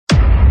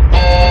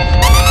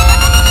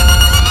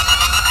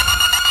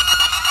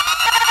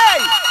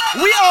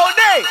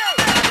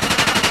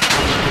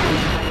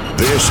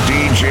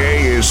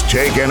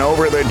taking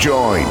over the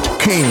joint.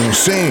 King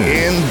Sing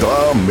in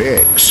the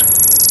mix.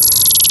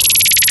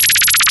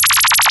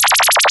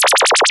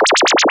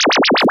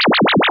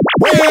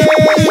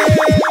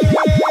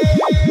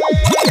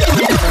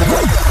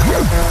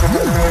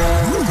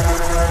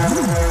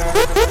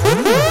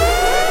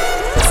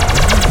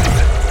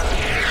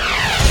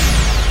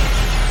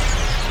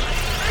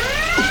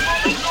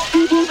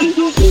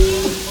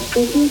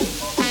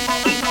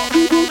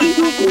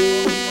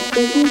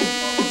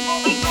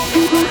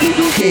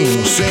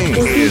 King Sing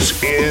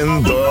is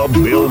in the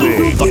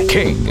building. The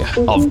King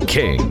of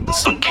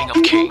Kings. The King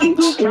of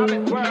Kings.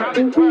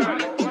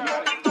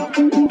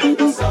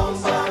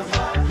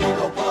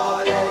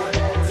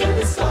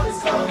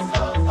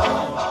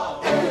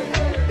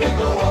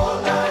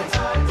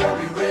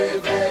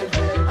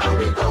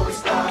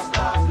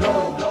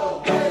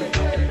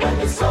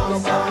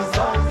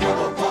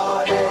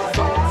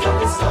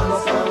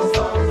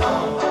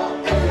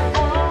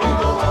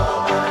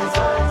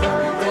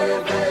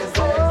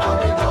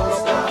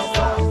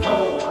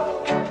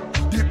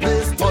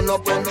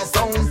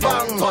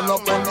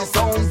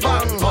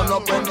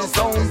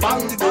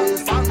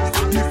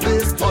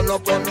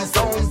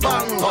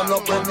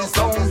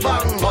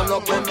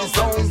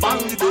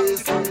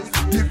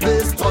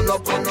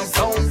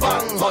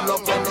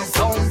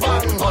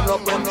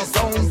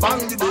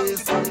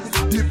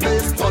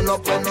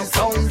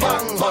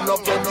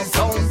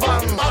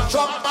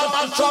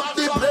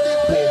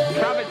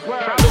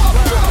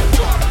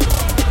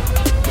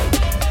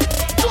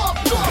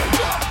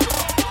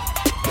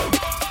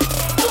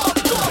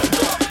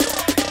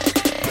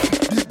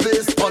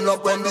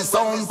 When the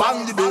sound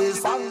bang the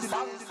bass.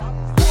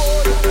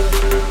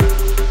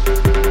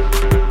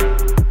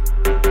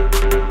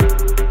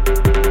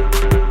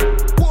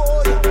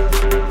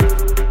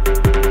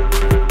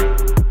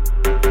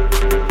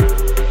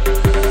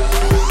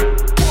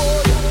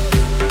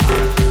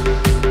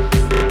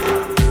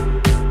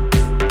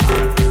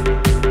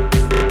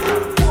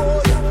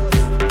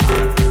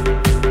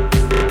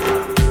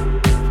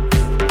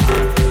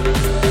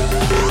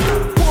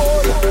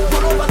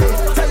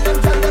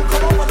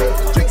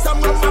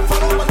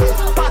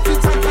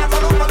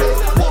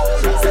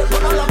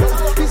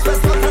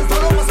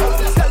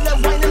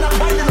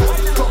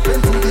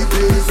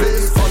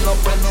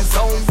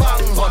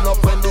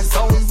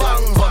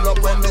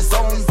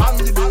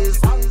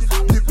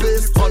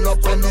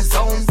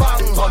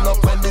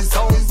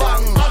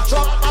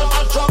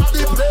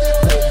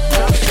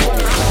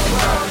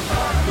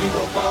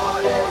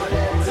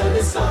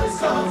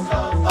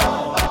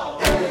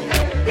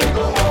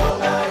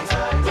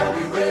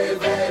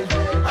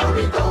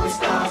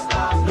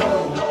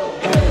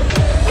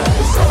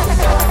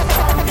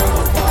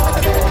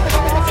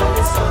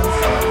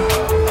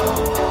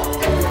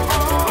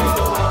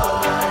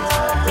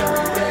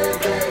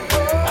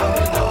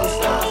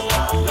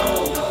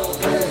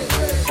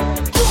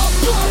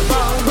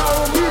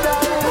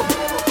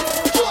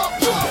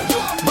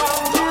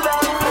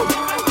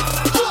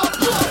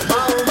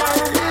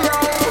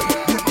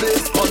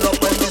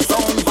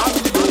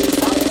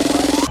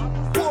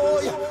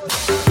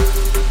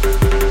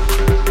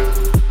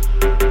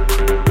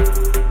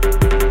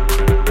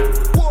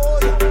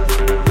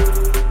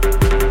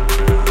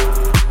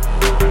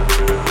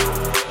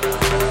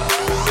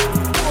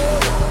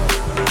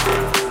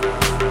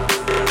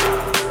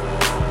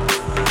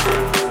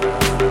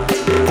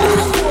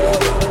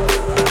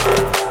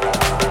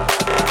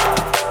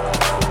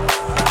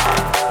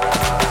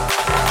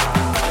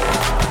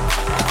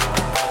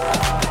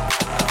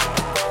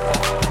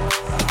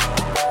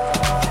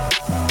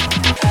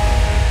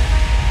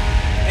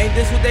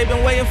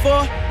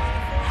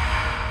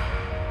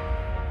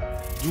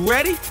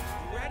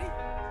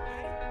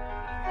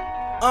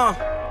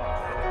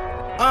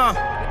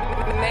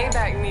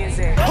 Maybach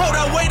music. Hold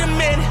up, wait a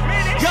minute.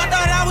 Y'all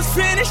thought I was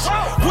finished?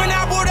 When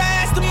I bought the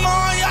Aston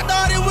Martin, y'all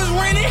thought it was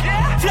rented?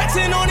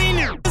 Flexing on these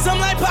niggas, I'm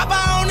like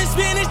Popeye on the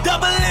spinach.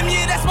 Double M,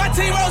 yeah, that's my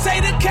team. Rose,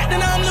 the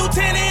captain, I'm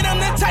lieutenant.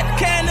 I'm the type of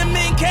can the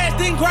men cash,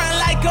 then grind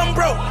like I'm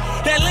broke.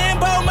 That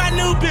Lambo, my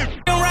new bitch,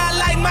 and ride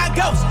like my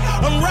ghost.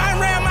 I'm riding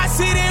around my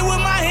city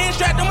with my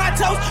hands strapped on my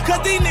toes.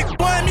 Cause these niggas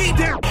want me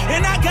there.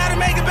 And I gotta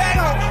make it back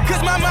home.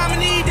 Cause my mama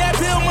need that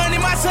bill money,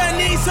 my son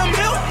needs some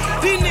milk.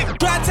 These niggas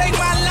try to take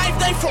my life,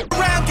 they fuck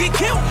around, get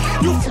killed.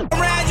 You fuck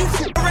around, you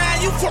fuck around,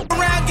 you fuck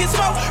around, get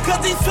smoked.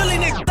 Cause these Philly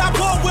niggas, I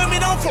pull with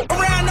me, don't fuck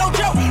around, no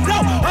joke. No,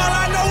 all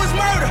I know is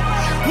murder.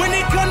 When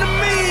it come to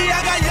me,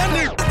 I got young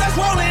niggas that's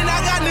rolling, I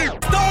got niggas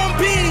throwing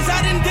bees.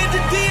 I done did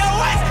the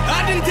DOS, I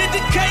done did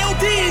the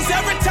KODs.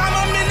 Every time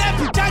I'm in that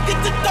bitch, I get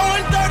to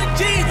throwing 30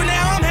 G's. But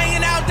now I'm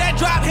hanging out that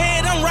drop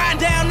head, I'm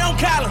riding down on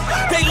collars.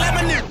 They let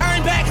my nigga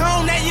earn back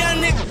home, that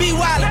young nigga be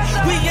wildin'.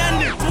 We young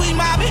niggas, we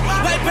mobbin',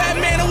 like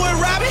Batman and with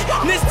Robin.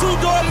 This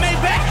two-door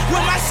Maybach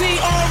with my seat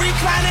on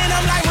reclining.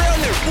 I'm like, real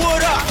nigga,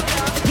 what up?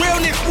 Real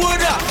nigga,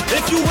 what up?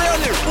 If you real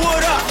nigga,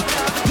 what up?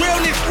 Real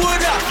nigga,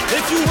 what up?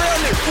 If you real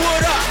nigga,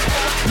 what up?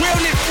 Real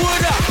nigga,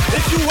 what up?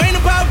 If you ain't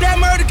about that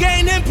murder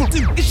game, then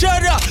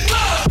shut up.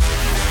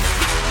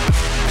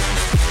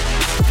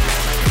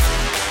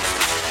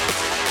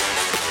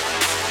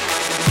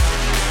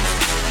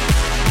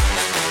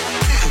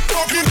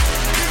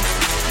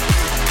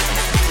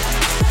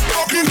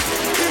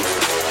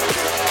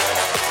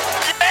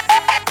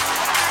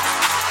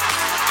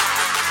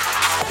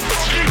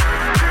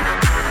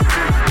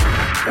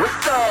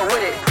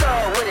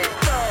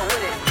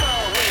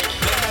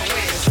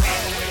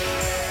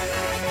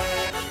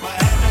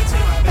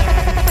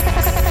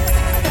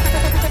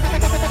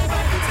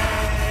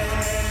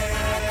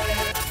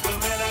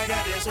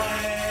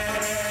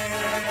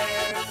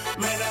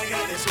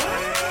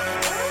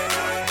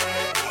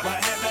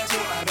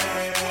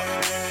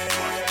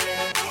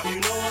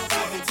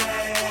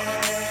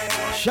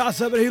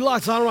 Shout out to he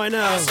locked on right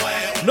now.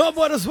 No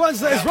Buenos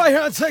Wednesdays right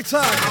here on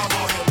TikTok.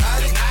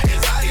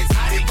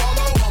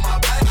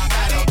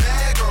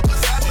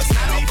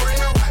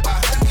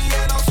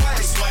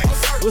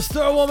 We'll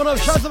stir a woman up.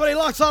 Shout out to he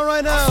locked on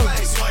right now.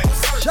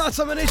 Shout out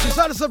to Manisha.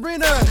 Shout out to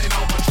Sabrina.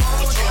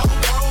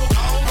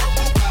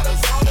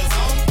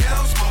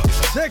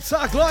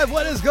 TikTok live,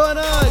 what is going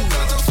on?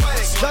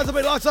 Shout out to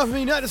he locked on from the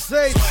United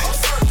States.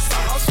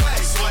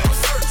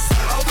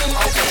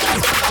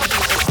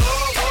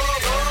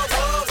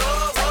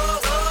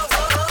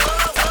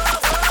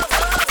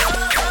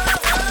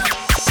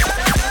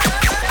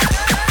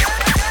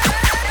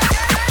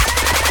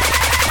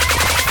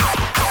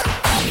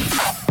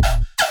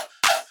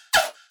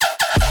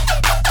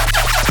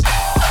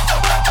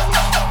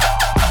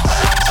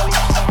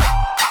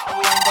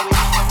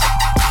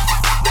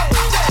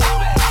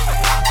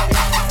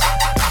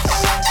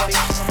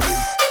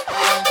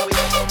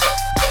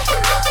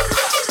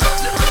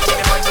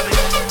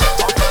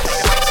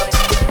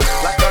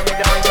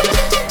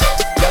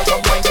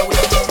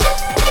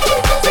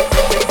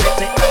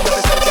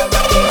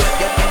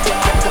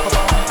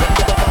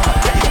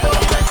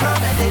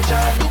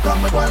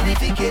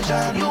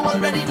 You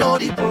already know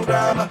the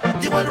program.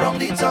 The one wrong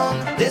the tongue.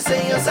 They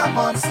say you're a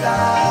monster.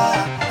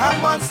 A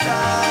monster.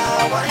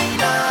 Why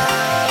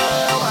not?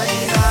 Why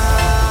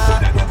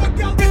not?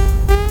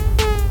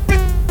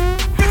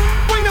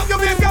 Wind up your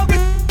waist, girl.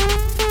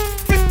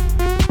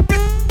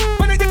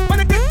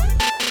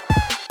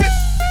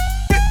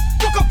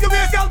 Hook up your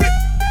waist, girl.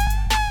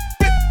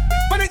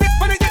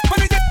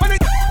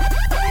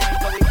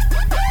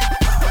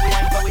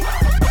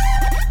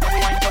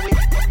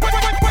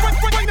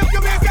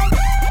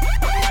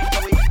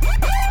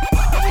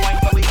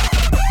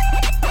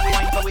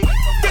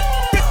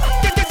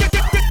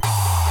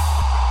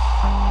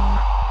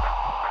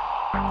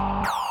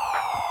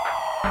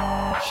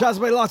 Shots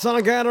by lots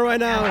on Guyana right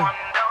now.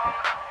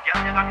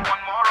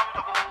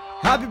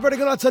 Happy birthday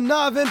going out to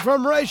Navin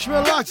from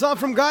Rachel. Lots on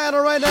from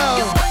Guyana right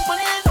now.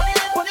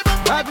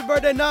 Happy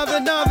birthday,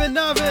 Navin, Navin,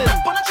 Navin.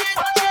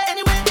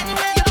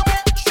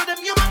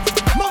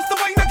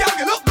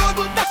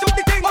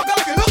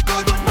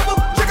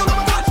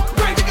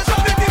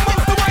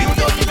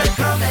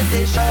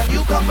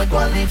 You come with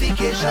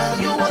qualification.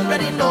 You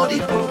already know the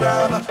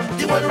program.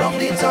 The one wrong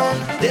the tongue.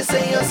 They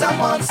say you're a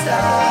monster.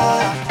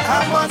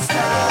 A monster.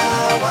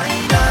 Why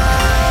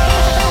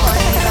not? Why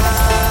not?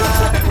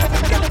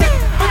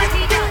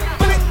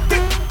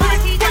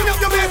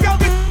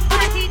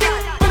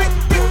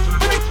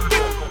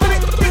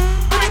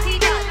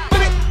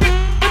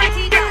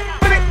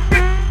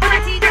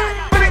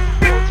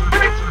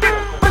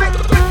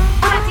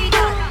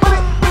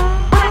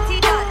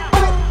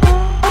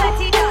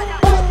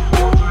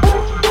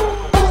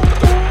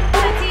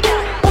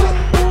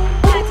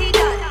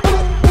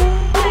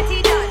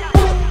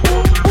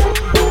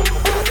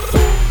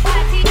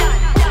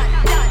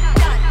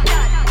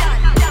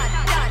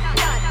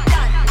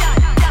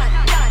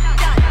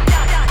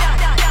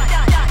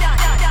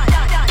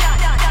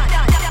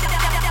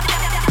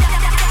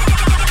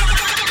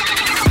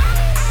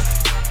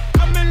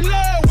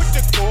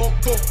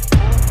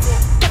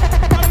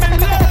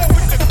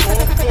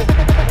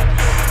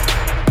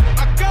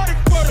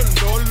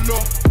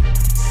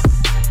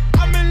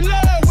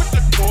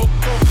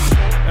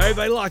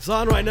 Locked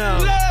on right now.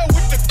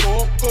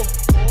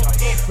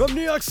 From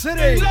New York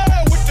City.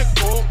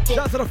 Shout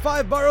out to the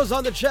 5 boroughs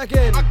on the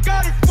check-in. I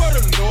got it for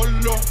them,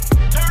 Lolo.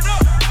 Turn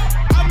up.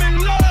 I'm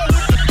in love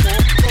with the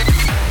cocoa.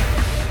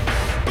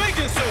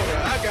 Baking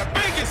soda, I got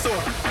baking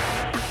soda.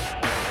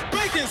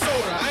 Baking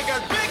soda, I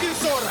got baking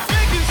soda.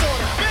 Baking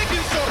soda,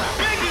 baking soda,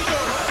 baking soda, baking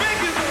soda,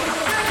 baking soda.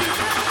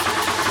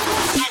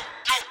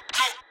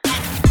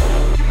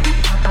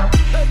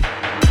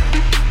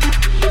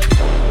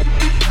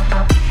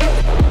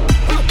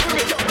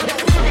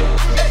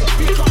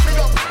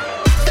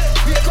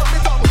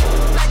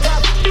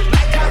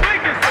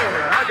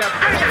 I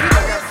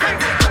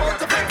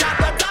got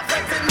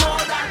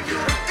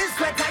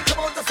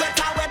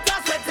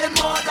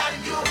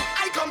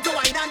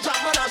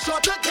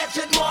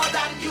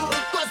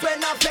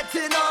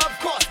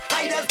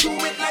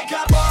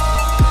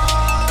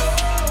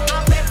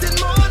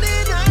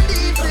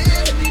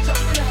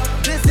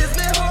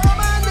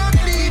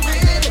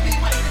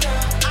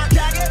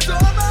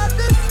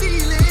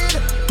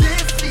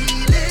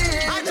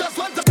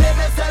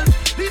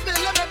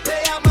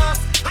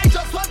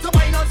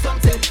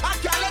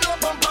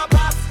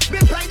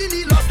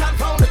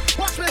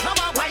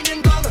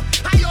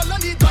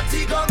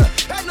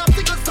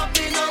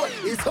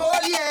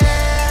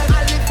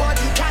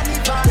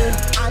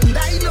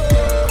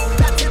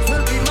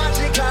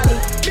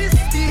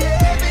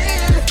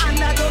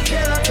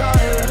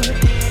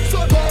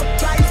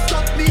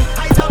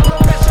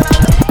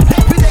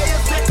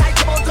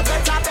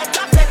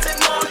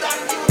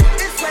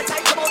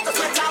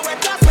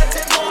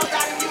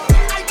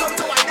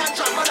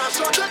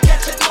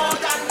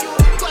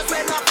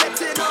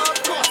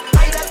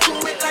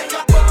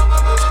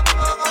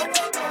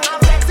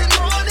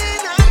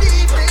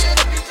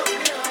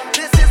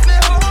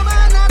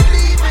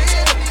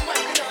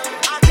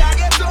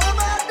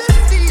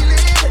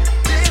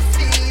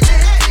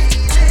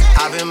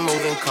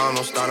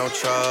no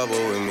trouble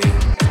with me.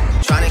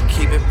 Trying to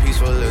keep it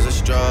peaceful is a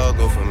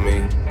struggle for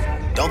me.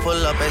 Don't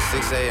pull up at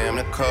 6 a.m.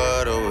 to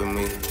cuddle with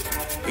me.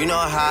 You know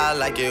how I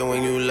like it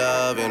when you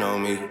loving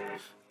on me.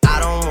 I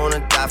don't wanna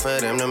die for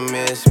them to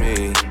miss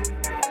me.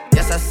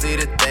 Yes, I see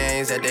the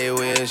things that they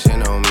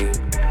wishing on me.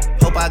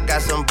 Hope I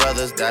got some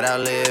brothers that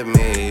outlive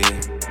me.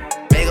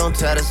 They gon'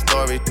 tell the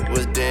story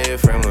was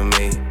different with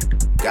me.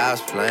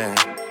 God's plan,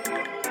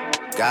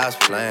 God's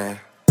plan.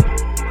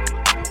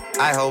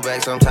 I hold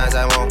back, sometimes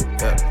I won't,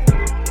 yeah.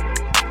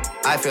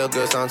 I feel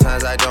good,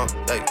 sometimes I don't,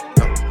 hey,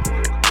 no.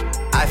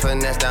 I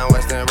finesse down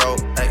Western Road,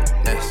 hey,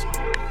 next.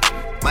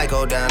 Might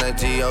go down to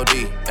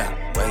G.O.D., yeah,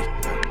 wait.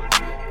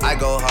 I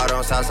go hard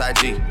on Southside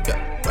G, yeah,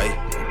 wait.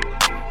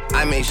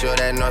 I make sure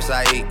that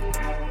Northside eat.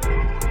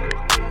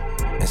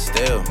 And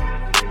still,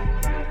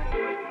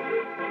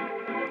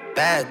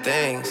 bad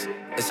things.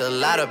 It's a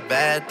lot of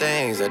bad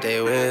things that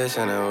they wish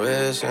and they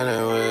wish and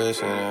they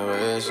wish and they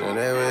wish and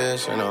they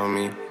wishing on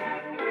me.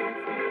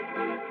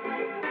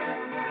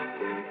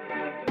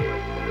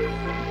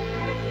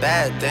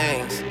 Bad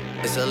things.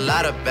 It's a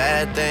lot of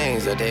bad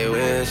things that they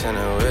wish and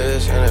they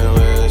wish and they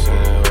wish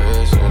and they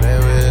wish and they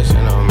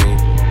wishing on me.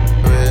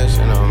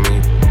 Wishing on me.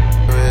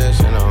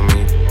 Wishing on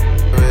me.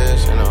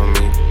 Wishing on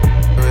me.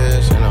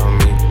 Wishing on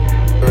me.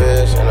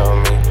 Wishing on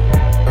me.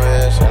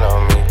 Wishing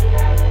on me.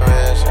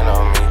 Wishing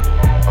on me.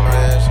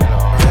 Wishing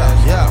on me.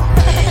 Yeah.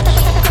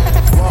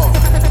 Whoa.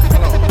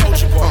 Hold on.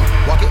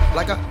 Walk it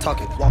like I talk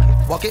it. Walk it.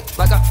 Walk it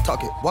like I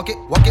talk it. Walk it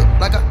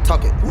like I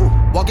talk it. Woo.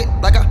 Walk it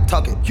like I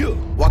talk it. You.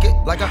 Walk it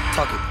like I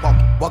talk it.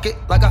 Walk it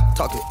like I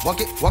talk it. Walk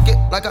it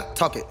like I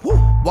talk it. Woo.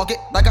 Walk it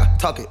like I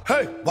talk it.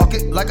 Hey. Walk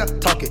it like I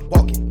talk it.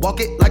 Walk it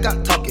like I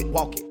talk it.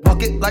 Walk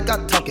it like I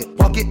talk it.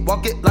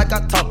 Walk it like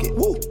I talk it.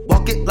 Woo.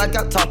 Walk it like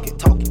I talk it.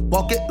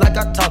 Walk it like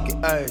I talk it.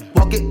 Hey.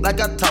 Walk it like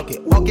I talk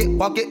it. Walk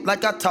it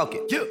like I talk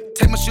it. Yeah.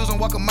 Take my shoes and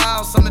walk a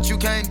mile, something that you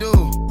can't do.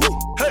 Woo.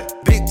 Hey.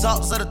 Big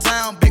talks of the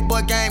town, big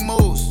boy gang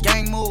moves.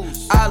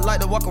 I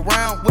like to walk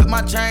around with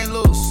my chain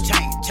loose.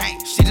 Chain.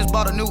 She just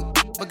bought a new,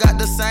 but got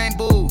the same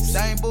booze.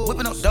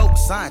 Whipping up dope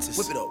scientists.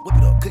 Whip it up,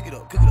 cook it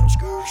up.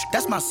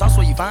 That's my sauce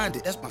where you find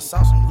it. That's my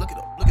sauce when you look it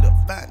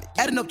up, find it.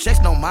 Adding up checks,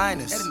 no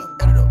minus. Add it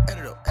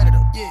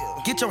up,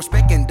 yeah. Get your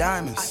respect in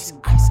diamonds. Ice.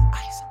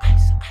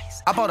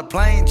 I bought a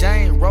plain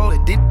Jane, roll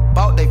it,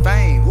 bought they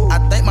fame. Woo. I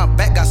think my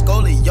back got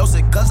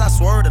scoliosis, cause I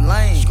swerved the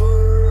lane.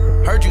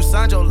 Heard you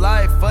signed your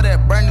life for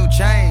that brand new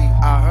chain.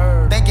 I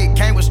heard. Think it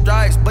came with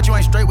stripes, but you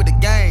ain't straight with the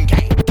game.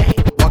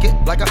 Walk it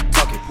like I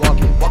talk it.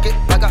 Walk it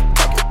like I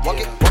talk it. Walk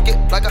it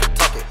like I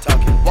talk it.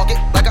 Walk it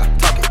like I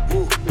talk it.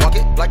 Woo. Walk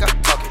it like I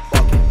talk it.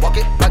 Walk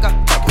it like I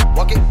talk it.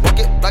 Walk it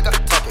like I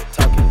talk it.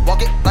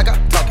 Walk it like I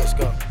talk it.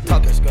 Go.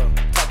 Talk it. Go.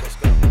 Talk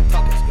it. Go.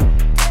 Talk it. Go.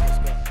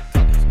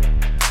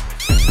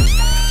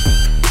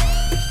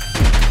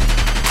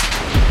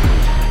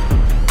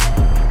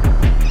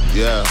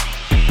 Yeah.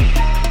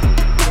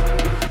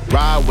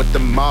 Ride with the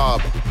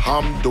mob,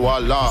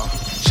 Hamdulillah.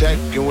 Check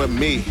in with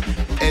me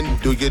and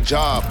do your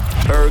job.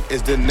 Berg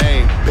is the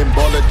name, Ben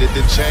Baller did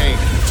the chain.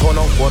 Torn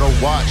up for the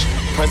watch,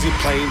 Prezi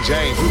plain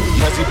Jane.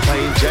 Prezi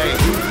plain Jane.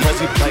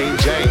 Prezi plain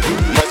Jane.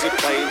 Prezi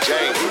plain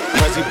Jane.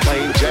 Prezi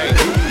plain Jane.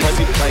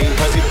 Prezi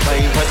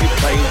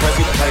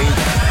plain.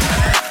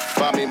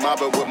 Find me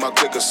mobbing with my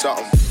click or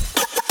something.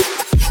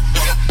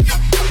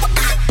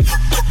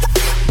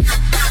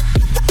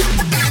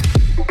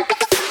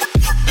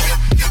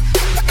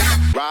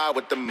 Ride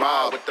with the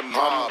mob,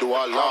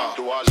 Hamdulillah.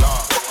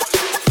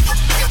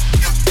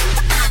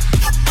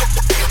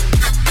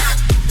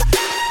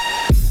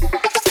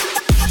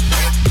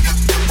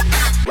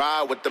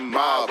 Ride with the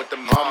mob,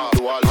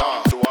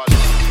 Hamdulillah.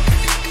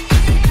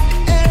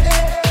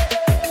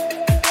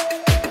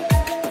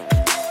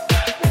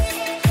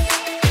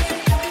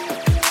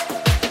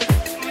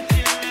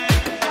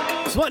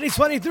 It's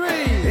 2023.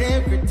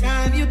 Every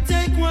time you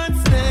take one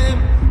step,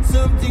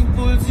 something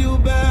pulls you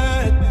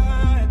back.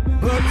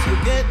 But you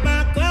get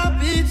back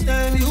up each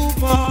time you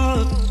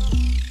fall.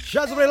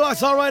 Shout out to everybody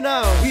locked on right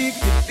now.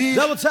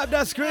 Double tap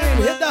that screen,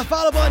 hit that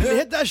follow button,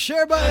 hit that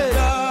share button.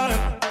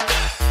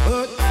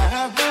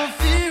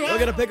 We're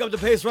gonna pick up the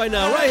pace right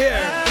now, right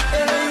here.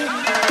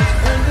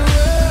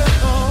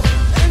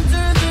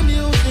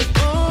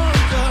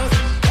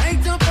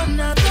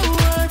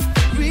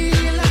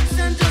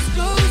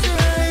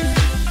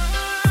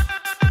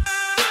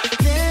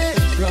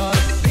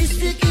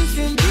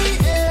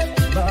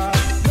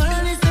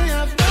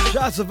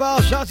 Shots to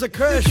Val, shots to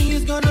Chris,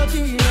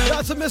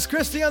 shots to Miss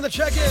Christie on the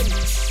check-in.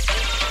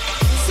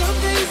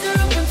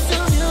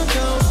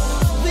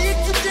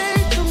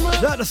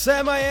 Shout to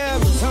Sam I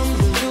Am.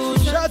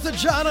 Shout to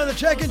John on the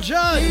check-in.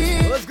 John,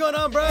 what's going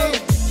on, bro?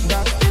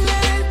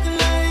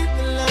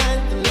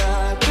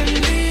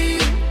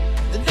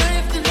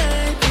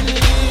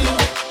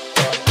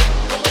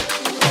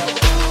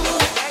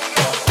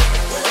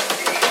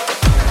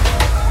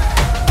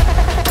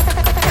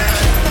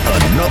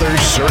 Another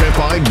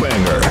certified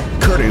banger,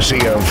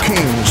 courtesy of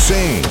King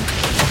Sing.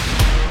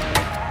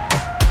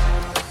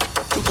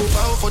 You go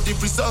bow for the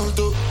result,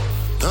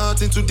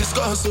 Nothing to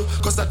discuss, oh,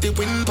 cause I did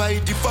win by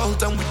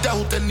default and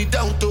without any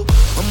doubt, oh.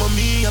 Mama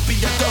me happy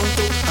adult,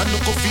 oh. I no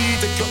go feed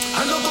the girl,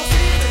 I no go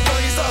feed the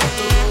boys out,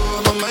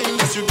 oh. My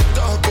mind is you the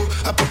talk, oh.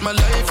 I put my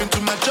life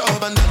into my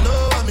job and I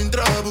know I'm in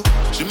trouble.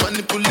 She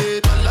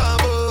manipulate my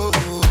love, oh.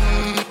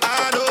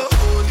 I know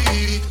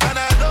holy, and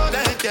I know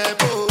that they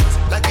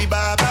both like the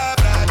Baba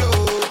Brado,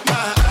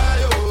 my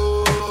ayo,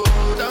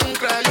 don't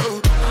cry,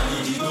 yo.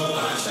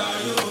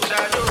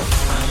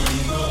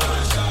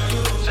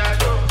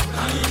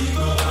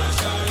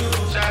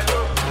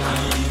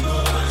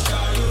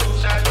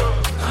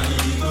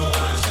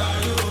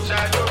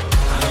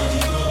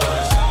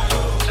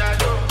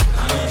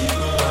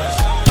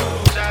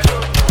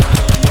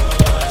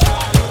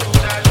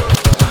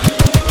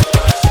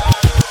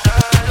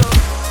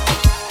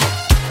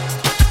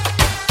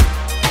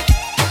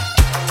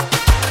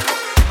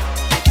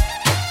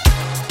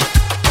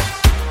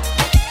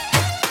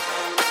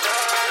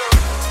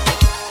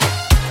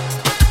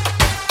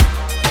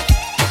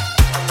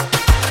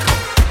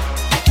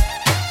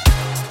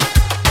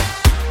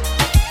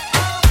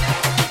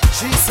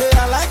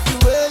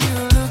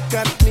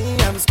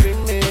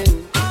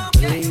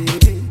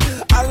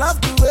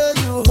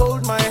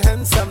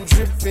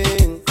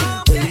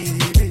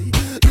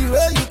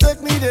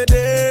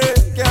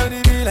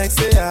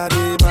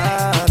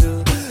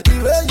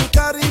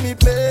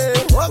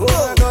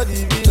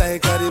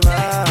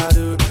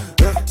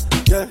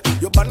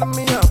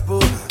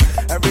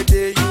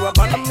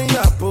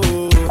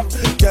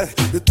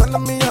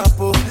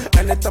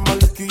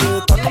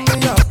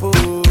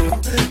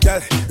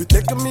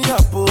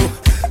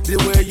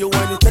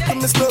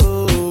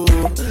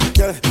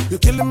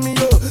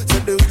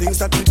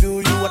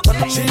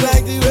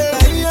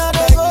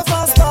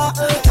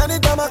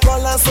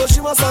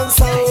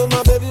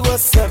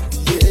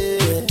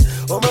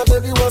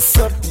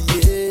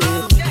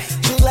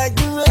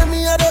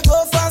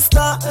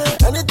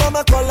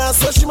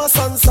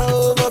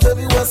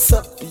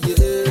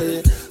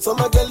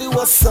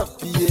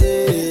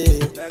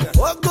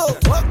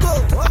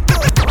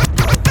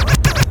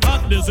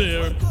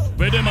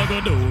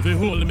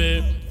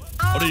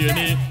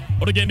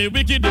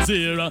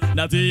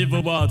 Not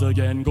even water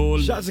can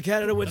gold. Shots of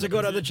Canada wins a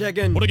go to the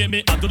check-in. What to get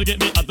me, after to get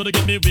me, after to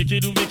get me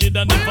wicked, wicked,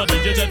 and if I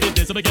DJ check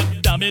it, so I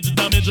get damage.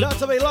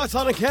 Shots of a lots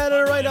on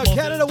Canada right now.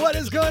 Canada, what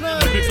is going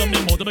on? Pick some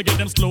more to get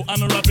them slow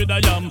and rapid. I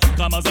am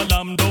calm as a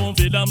lamb, don't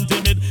feel I'm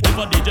timid. If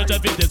I DJ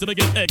check it, so I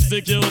get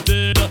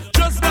executed.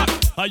 Just back,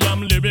 I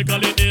am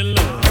lyrically ill.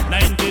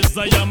 90s,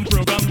 I am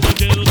programmed to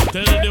kill.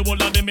 Tell the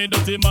whole of them me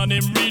dirty man,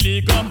 him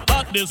really come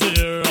hot this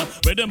year.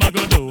 Where them I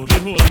go do, they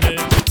hold me.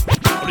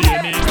 What do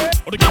you mean?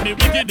 What to get me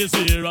wicked this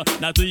year?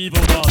 Not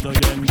even water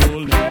can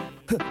hold me.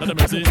 Not a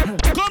mercy.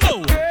 Come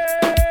on!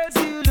 Girls,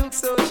 you look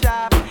so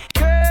sharp.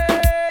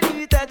 Girl,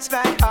 you touch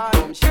my heart.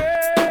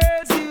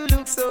 Girls, you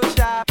look so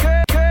sharp.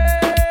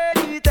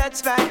 Girl, you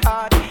touch my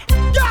heart.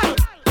 Girl,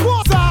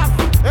 what's up?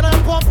 And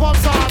then pump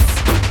sauce.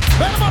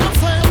 When I'm on the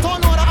same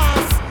turn on the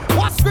ass.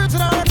 What's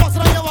spiritual and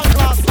passing on your one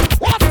class?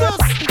 What's this?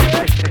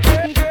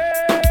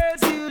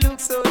 Girls, you look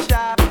so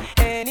sharp.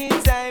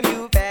 Anytime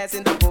you pass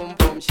in the boom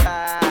boom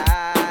shop.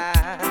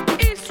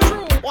 It's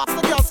true. What's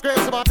the girl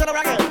screams about? Tell her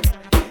again.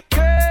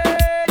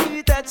 Girl,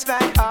 you touch my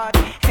heart.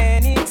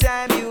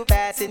 Anytime you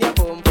pass in your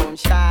boom boom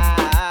shot.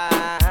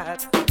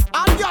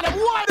 I got him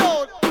wide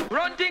out.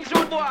 Run things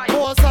through, boy.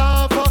 Pose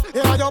off,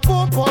 yeah, your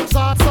boom boom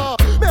shots.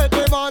 Make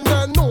the man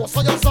then know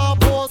so you saw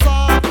pose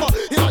off.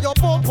 Yeah, your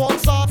boom boom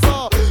shots.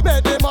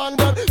 Make the man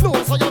then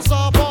know so you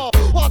saw.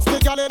 What's the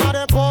girl in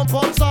the boom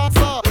boom shots?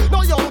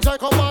 No young Jack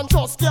come and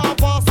just can't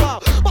pass.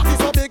 But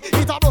it's so big,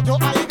 it a broke your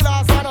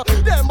eyeglass.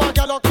 And them a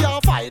girl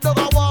can't fight no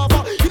go off.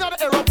 You know the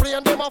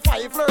aeroplane, them a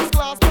fight first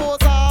class. Pose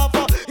off,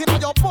 you know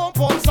your boom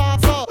boom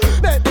shots.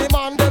 Make the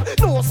man then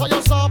know so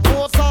you saw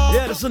pose off.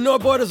 Yeah, this is No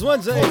Borders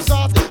Wednesday.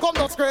 Come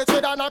not scratch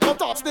it and I come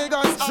touch the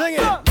guys. Sing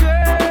it.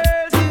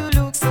 Girls, you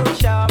look so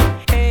sharp.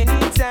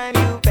 Anytime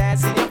you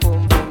pass in your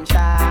boom boom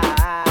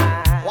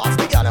shot. What's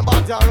the girl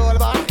about your roll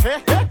back?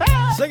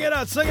 Sing it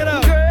out, sing it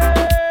out.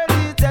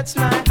 Girl, you touch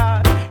my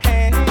heart.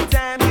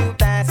 Anytime you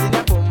pass in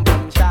your boom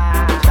boom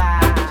shot.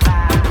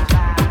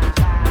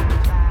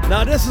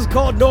 Now this is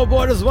called No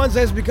Borders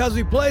Wednesdays because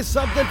we play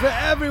something for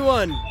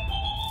everyone.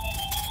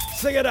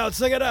 Sing it out,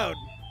 sing it out.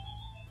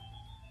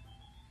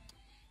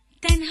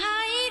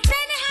 तन्हाई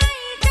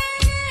तन्हाई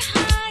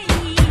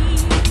तन्हाई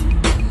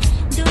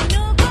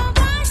दोनों को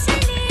पास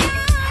ले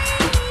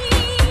आई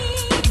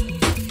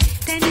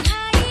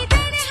तन्हाई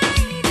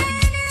तन्हाई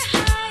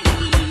तन्हाई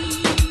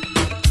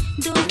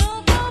दोनों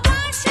को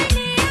पास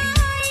ले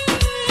आई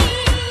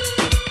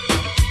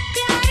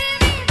प्यार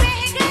में बह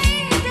गए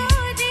दो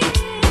दिल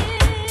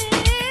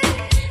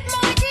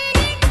मौज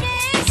ये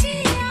कैसी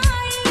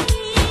आई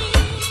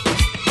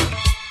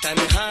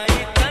तन्हाई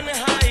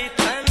तन्हाई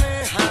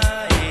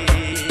तन्हाई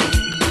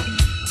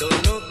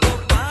दोनों को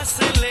पास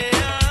ले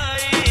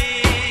आई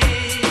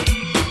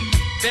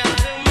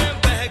प्यार में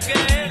बह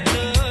गए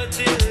दो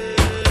दिल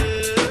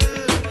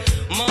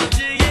मौज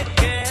ये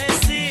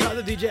कैसी Shout out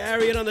to DJ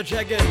Arian on the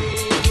check-in.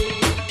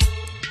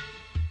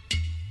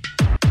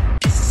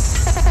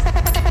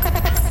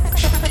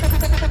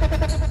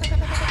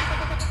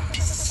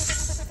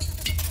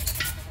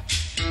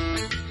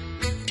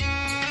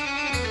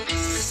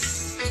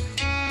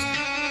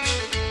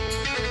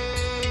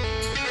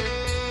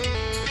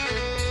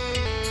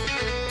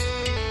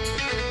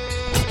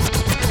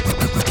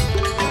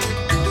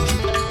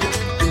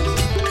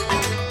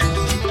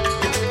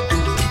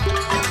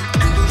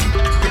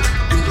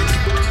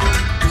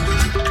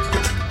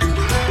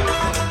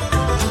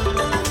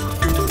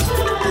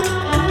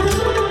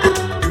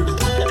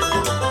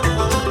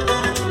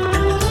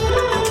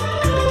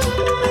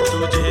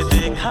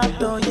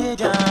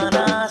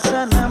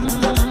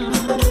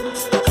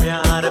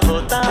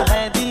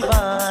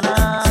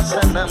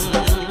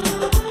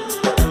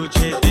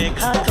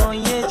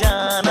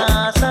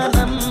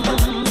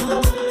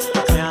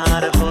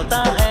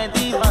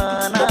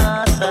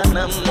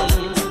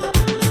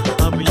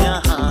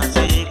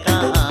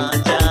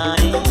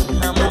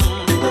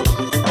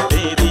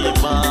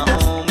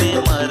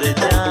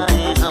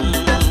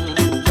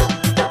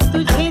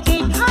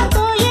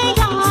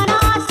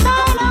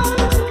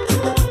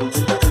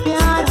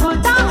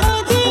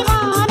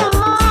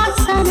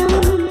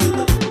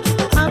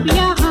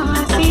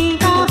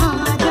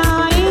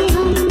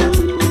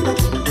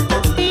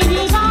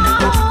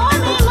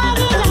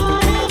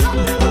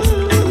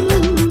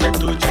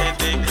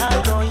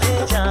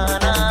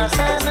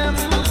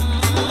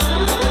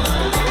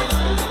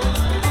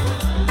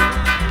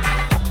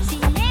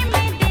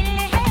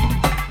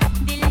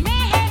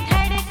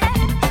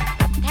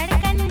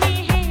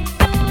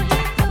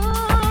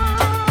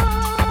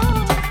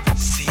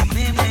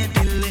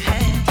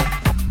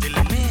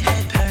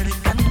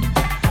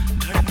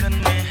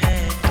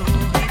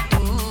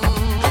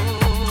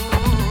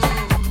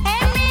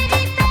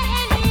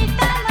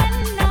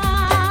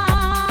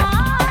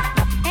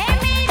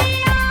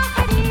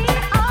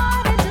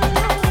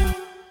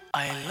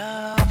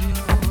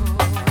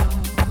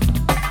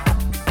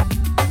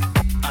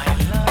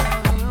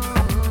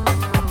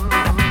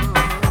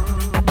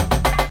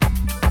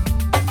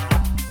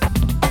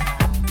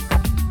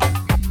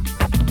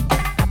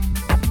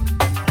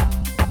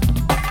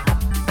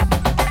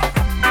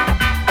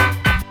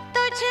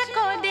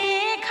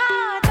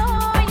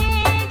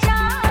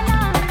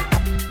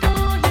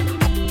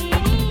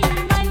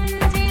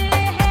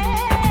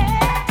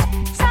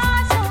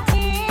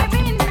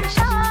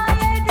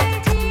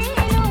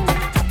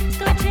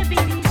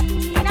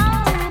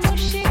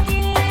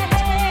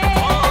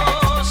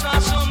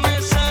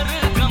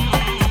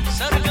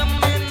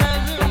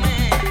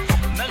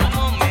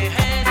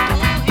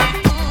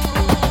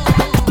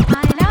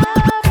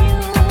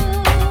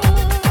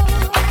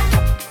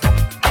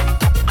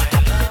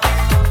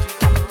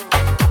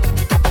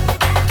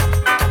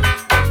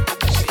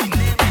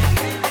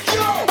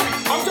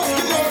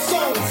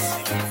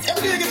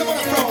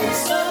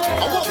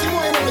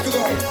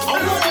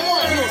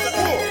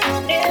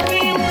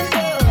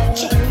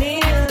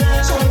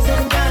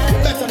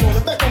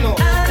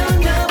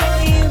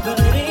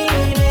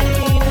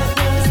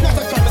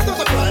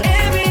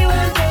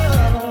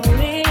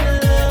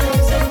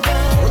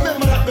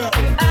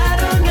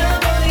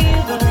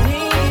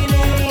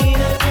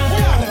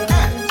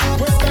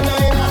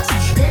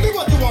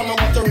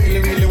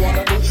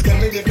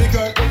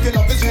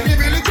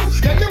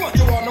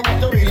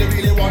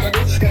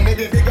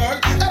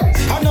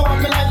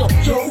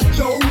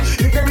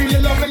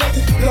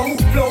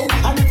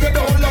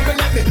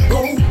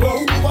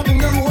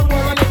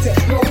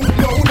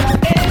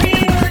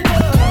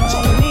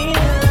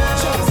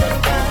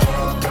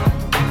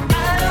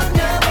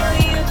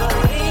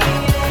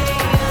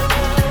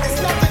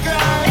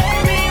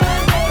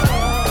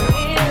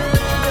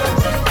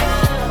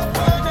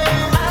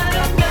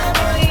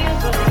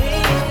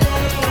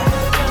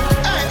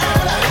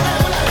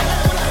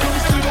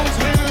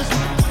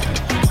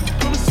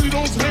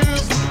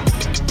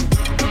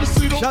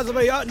 Shouts out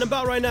out and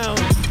about right now.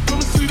 Let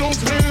me see those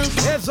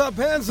hands. Hands up,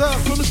 hands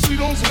up. Let me see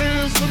those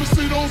hands. Let me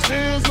see those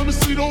hands. Let me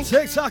see those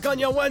TikTok on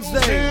your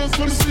Wednesday. hands.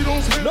 Let me see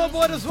those hands. No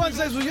Borders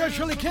Wednesdays with yours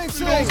truly, King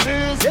Sing.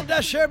 Hit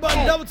that share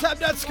button, double tap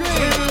that screen.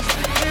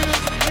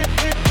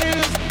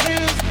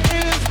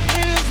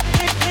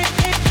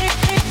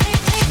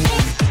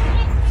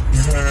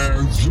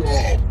 Hands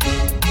up.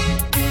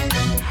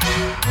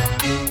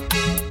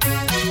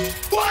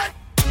 What?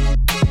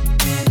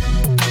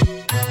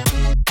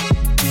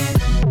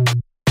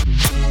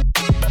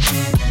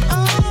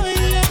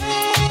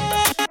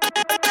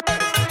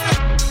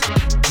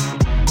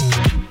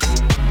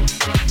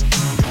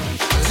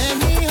 Let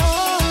me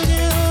hold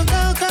you,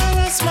 go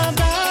caress my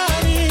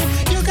body.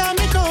 You got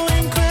me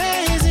going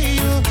crazy.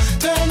 You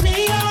turn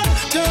me on,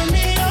 turn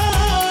me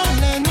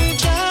on. Let me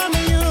charm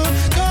you,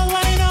 go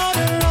wine all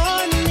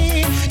around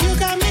me. You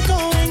got me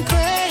going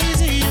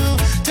crazy. You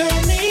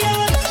turn me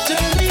on,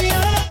 turn me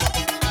on.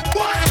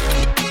 What?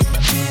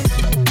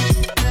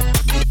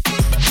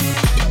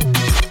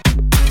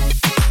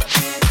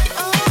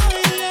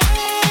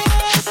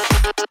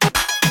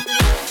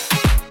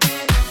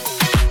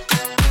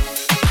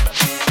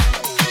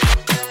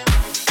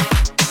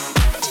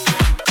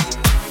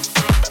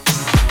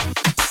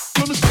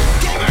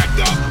 Don't act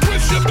up,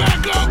 twist your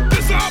back up.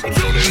 This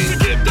opportunity to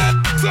get that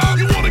up.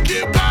 You wanna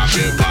get wild,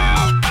 get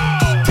wild.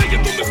 Take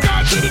it from the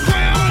sky to the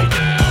ground.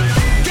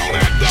 Don't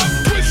act up,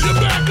 twist your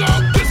back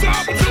up. This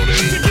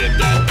opportunity to get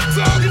that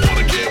up. You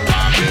wanna get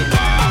wild, get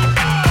wild.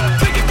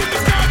 Take it from the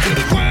sky to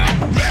the ground.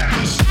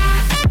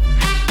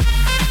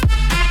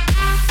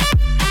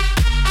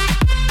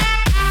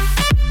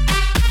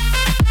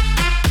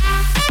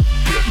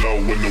 Get low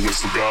when the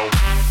whistle go.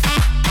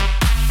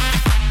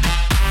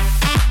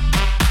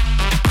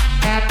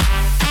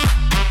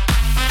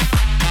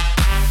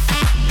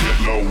 Get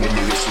low when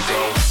the whistle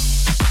go.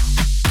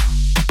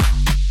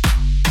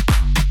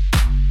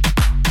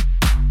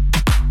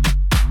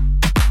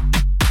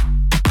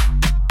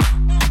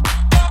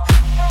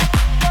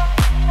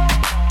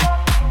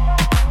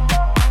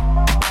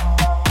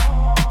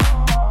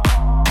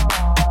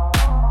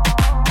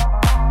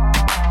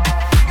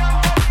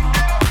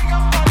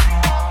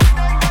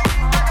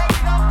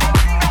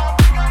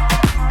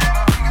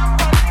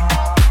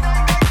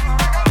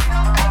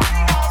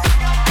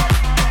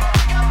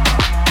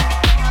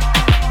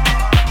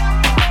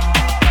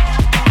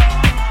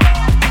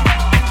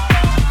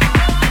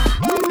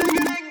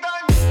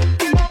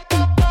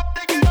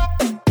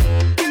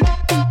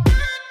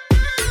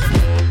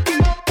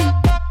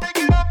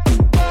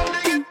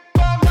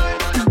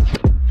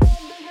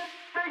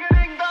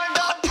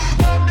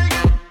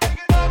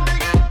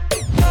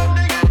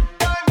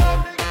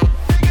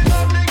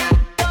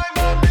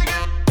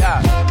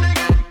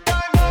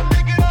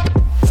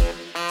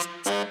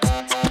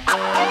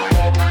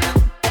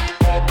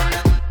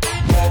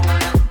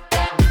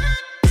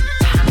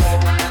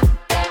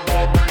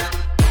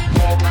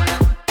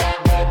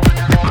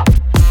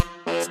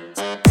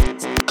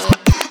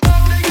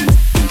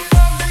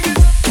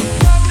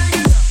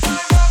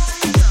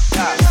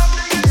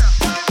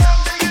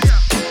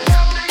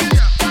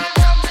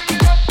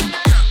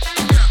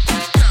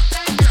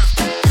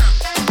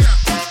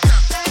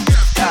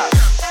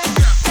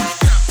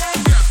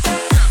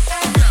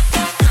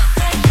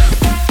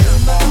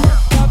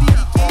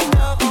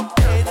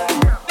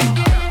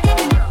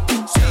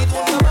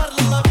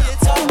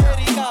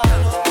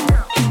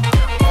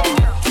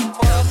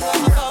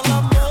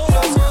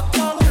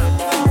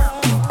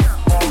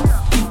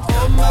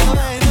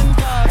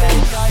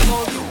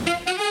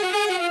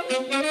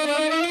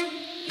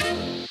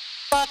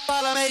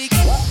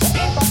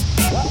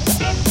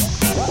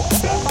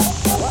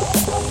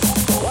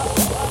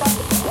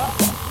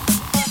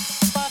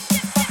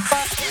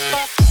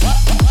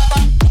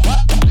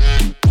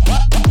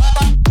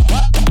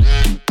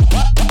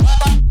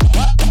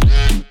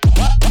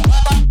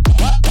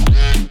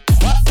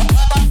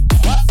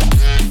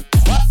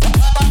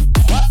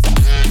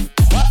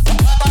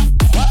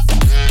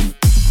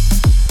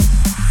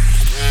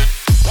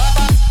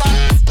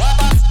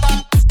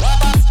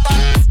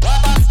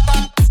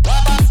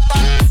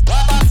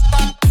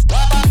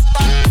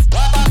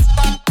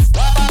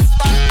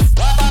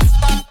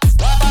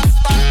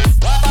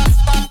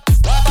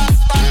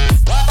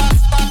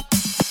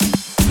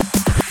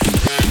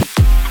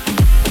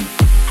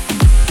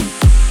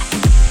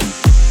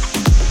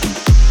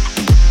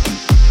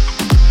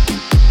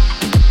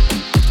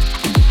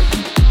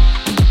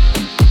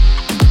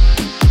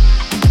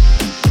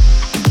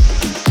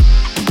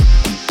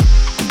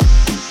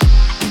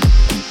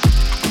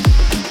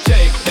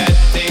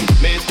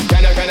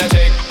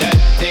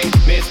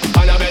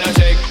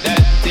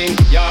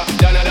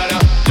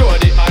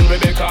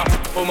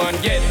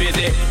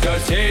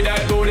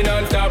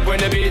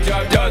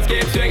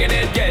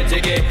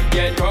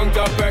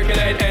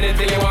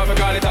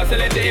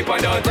 keep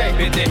on the don't take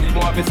pity.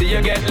 More to see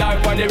you get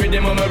life on the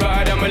rhythm of my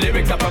ride, and my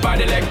lyrics up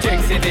about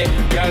electricity.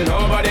 Girl,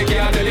 nobody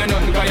can tell you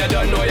nothing, cause you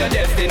don't know your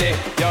destiny.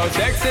 Yo,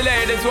 sexy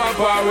ladies want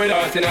part with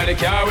us, in the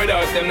car with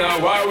us, them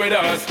not war with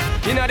us.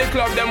 In the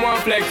club, them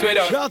want flex with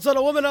us. Shouts to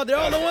the women out there,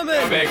 all the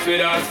women. Flex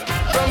with us.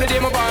 From the day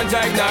my bond,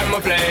 I ignite my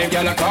flame.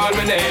 Girl, I call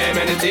my name,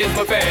 and it is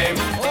my fame.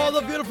 All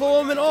the beautiful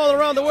women all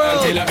around the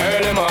world. Until I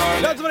earn them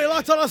on. Got somebody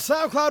locked on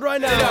SoundCloud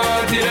right now.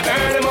 Until I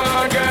earn them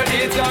on, girl,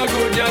 it's all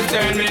good, just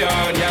turn me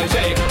on. Girl,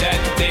 shake that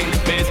thing,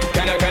 miss.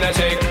 Can I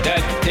shake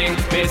that thing,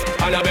 miss?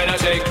 And I better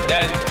shake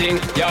that thing,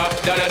 yeah.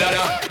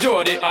 Donna,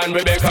 Jody and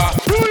Rebecca.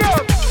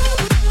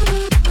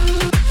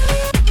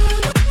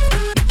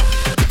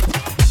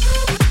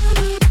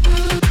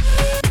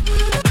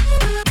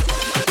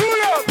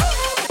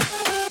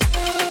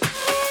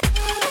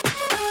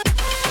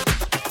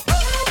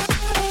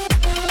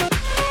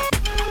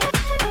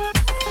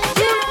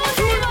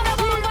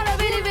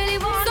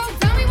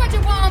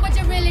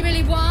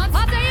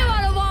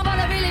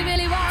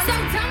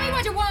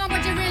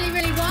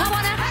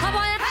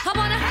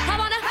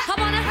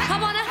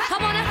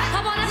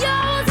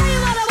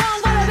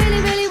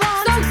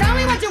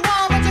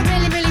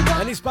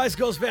 Spice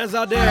Girls fans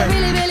out there.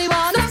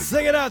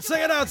 Sing it out,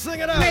 sing it out, sing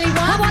it out. I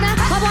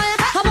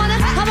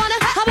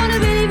wanna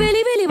really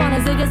wanna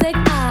zig a zig.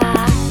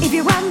 If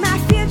you want my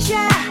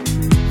future,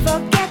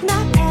 forget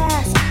my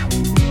past.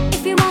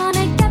 If you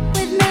wanna get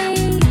with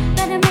me,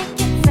 better make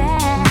it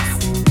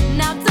fast.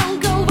 Now don't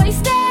go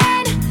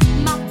wasting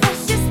my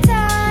precious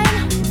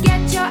time.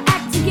 Get your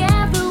act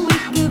together, we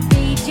could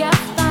be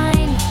just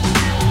fine.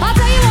 I'll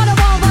tell you what I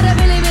want, what I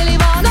really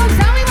want. So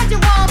tell me what you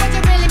want, what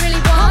you really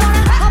want.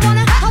 I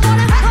wanna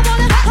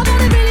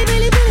really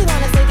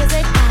wanna zig a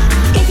zig.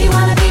 If you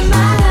wanna be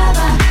my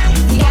lover,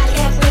 you gotta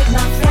get with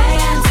my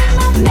friends.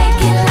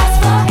 Make it last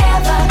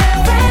forever.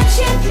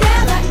 Friendship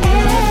never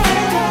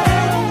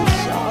ends.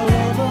 All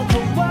over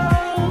the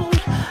world,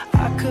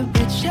 I could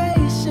be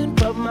chasing,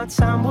 but my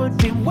time would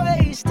be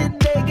wasted.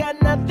 They got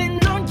nothing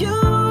on you,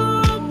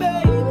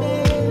 baby.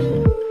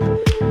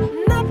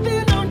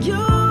 Nothing on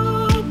you,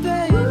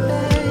 baby.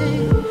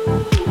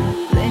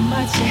 They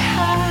might say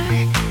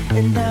hi,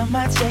 and I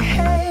might say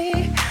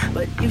hey,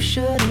 but you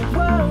shouldn't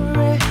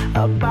worry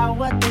about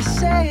what they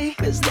say,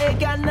 'cause they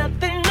got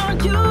nothing on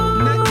you,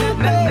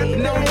 baby.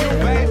 Nothing on you,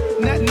 babe.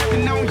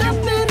 Nothing on you.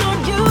 Nothing on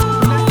you.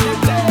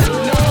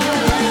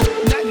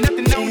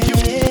 Nothing on you.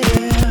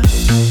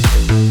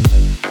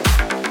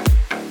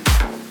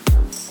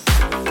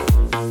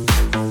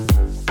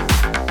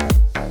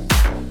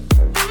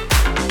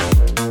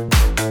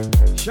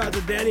 Shout out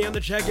to Danny on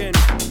the check-in.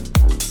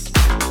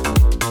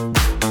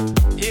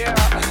 Yeah.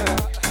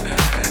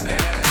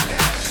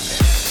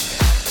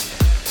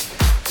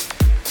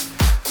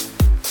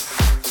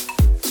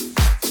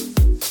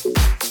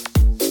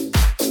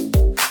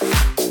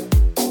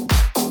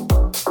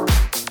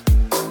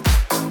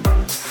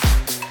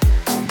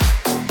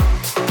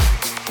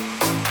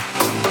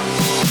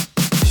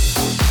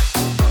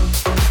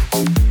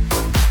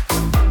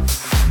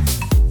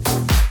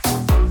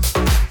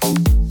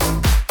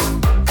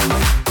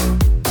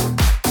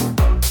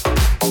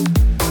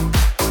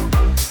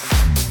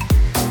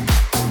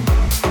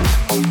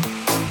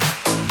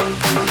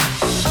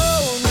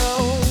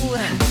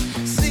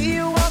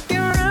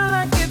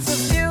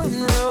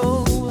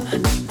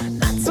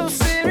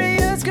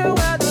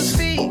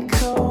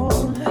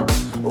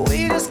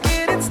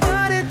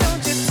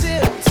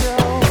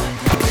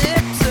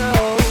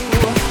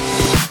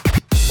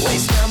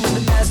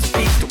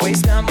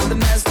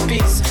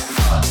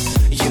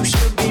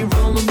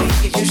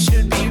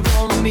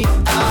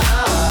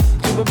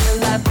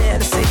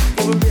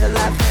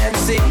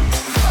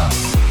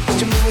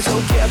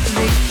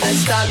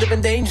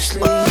 Living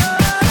dangerously.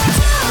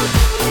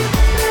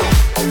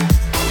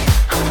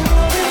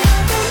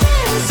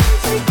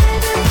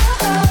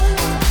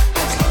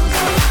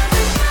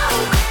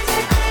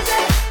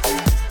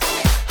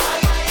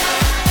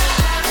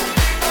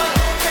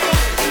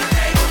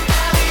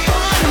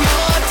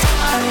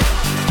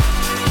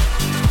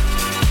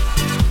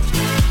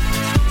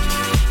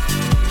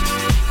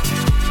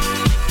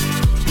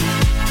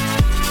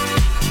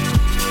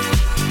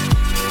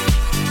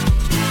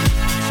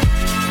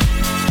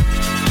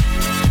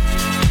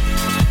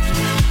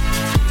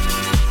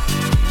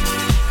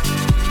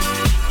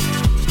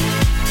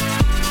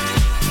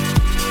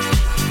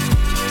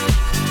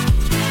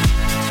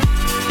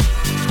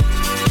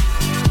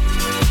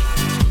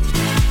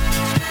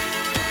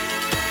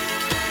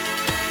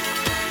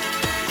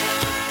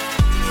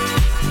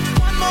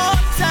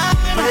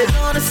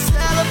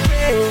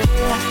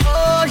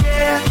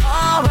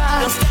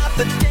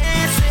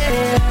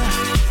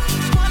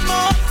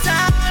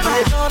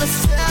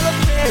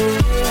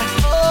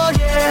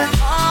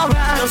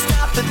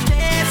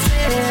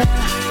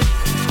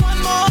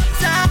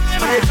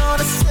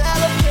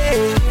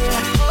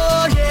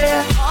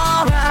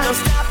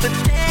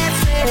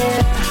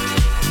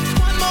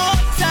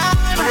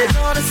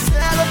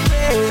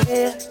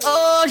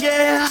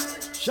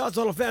 Shout out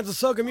to all the fans of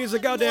soca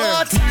music out there.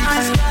 I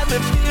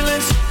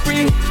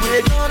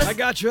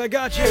got you.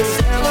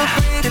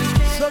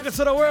 Soca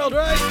to the world,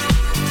 right?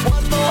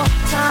 One more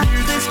time,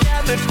 this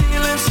got me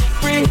feeling so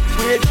free.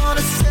 We're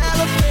gonna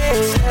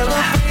celebrate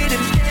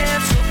and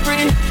dance so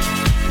free.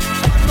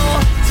 One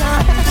more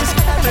time, this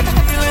got me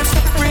feeling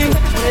so free.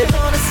 We're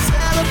gonna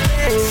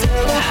celebrate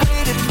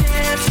and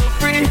dance so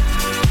free.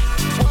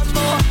 One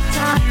more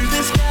time,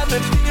 this got me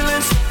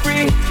feeling so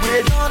free.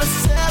 We're gonna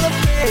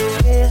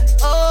celebrate,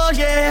 oh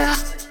yeah.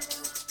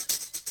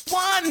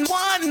 One.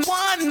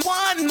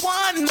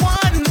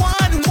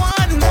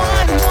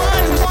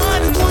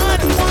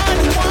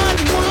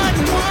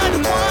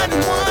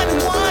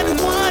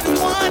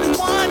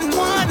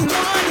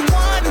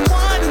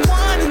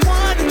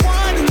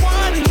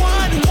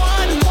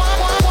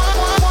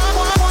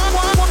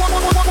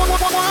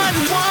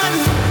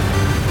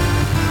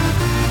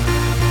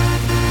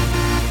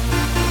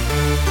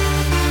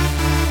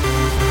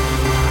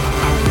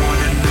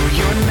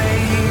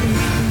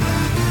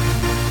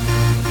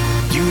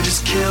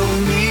 Kill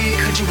me,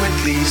 could you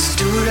at least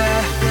do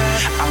that?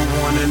 I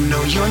wanna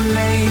know your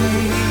name.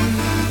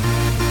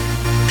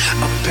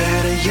 Or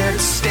better yet,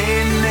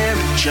 stay in there,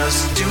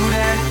 just do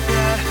that.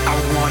 I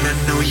wanna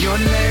know your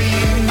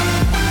name.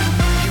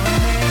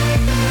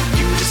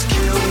 You just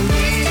kill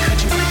me,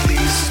 could you at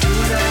least do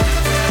that?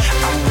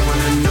 I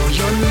wanna know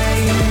your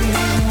name.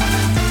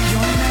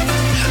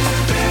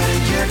 Or better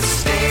yet,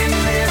 stay in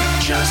there,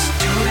 just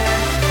do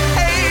that.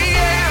 Hey,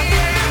 yeah.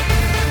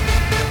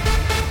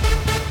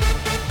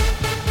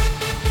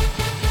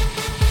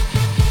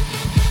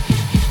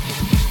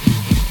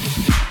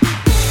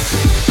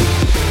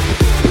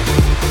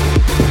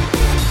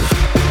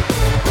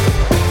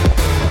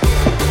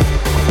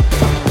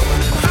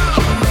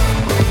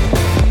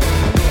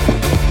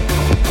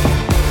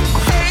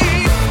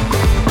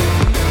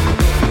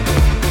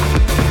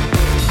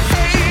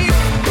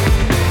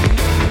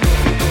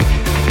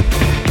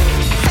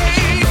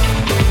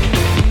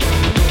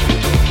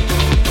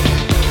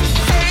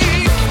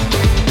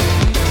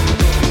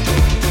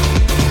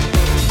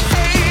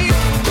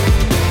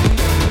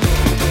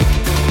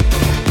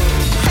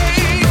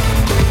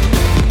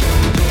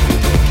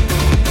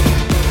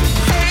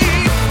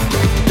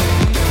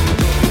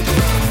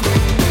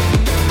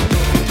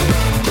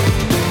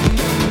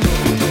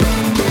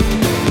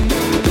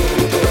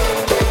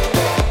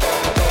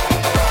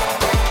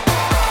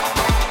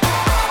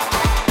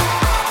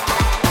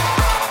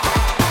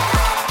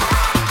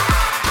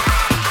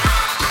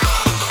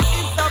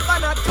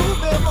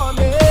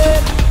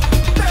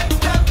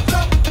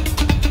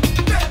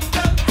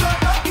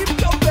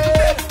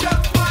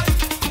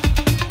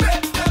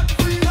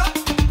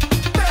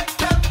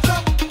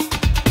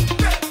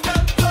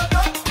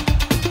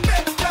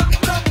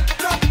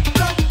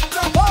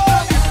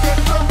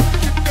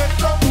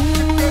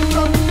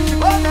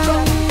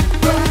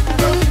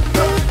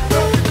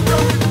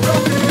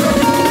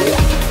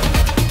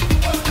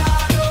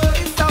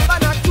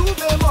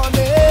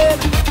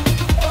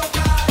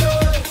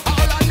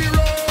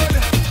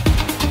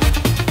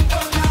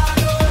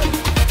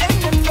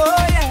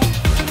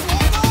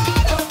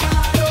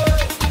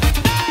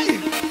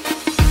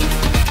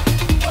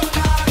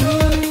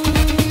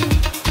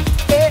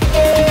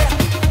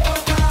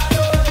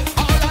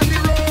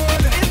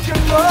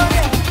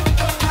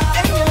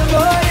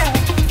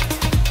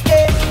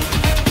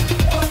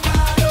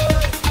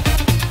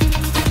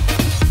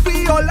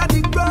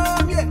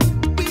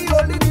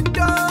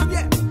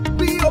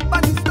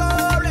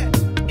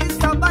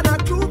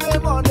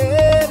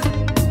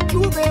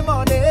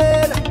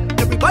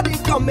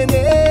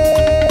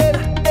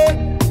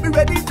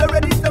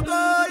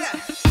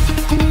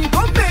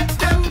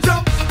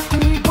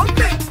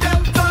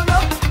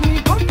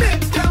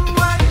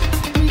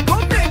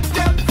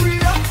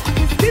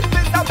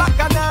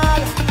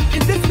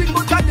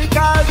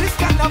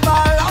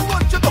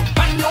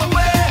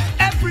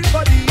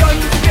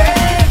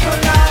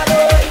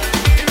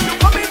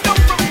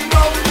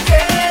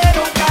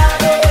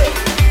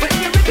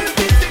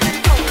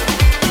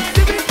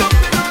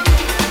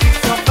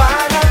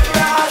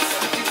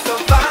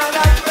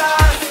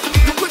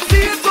 You could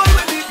see it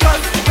going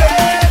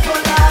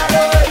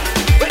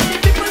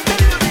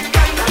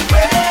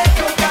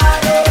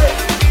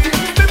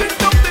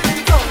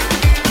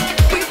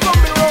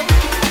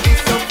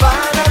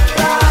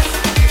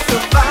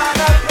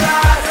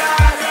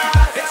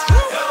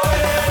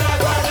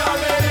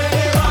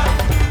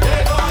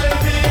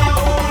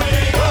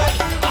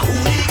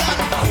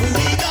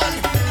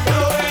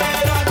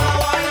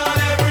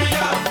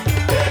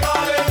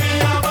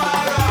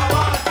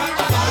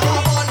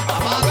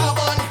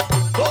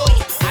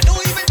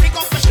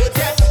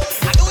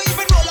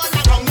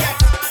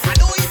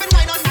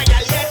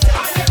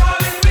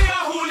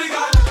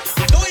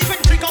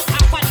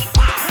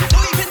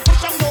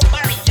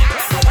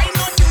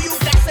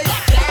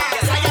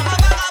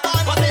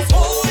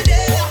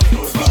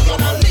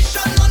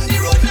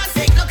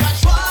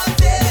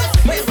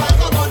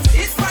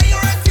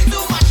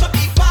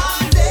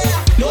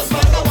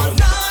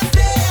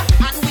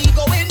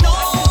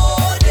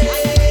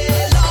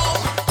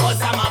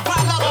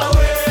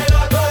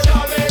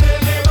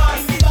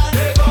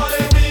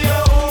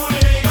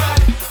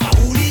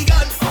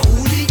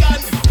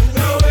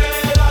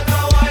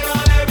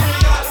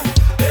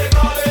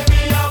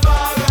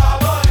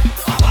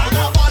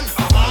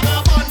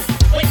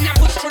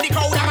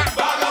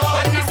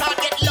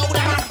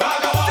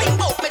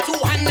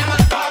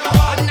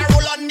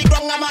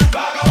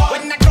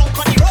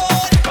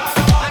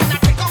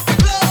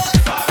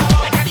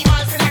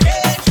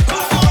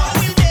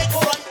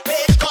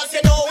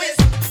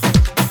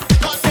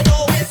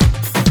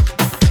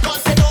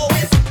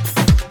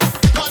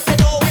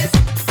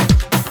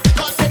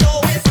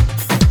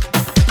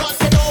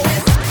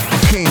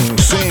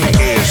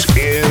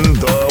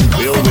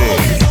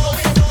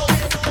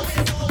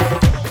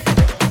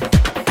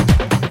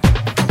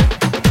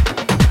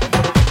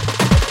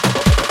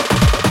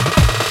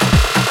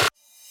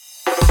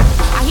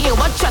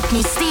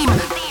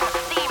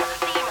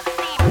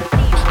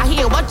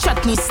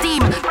chutney steam.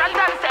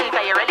 Brandon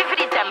Selva, you ready for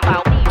the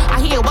tempo? I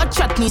hear what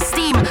chutney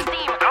steam.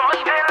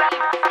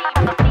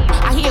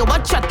 I hear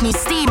what chutney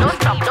steam. Don't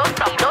stop, don't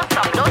stop, don't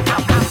stop, don't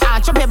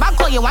stop. Chop your back,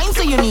 call your wine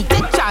so unique.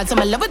 Take charge,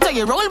 I'ma love it till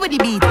you roll with the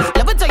beat.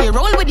 Love it till you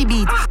roll with the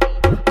beat.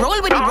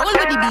 Roll with the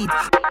beat.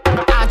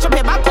 Chop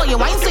your back, call your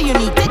wine so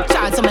unique. Take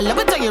charge, I'ma love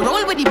it till you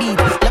roll with the beat.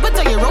 Love it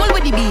till you roll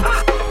with the beat.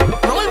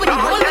 Roll with the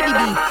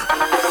beat.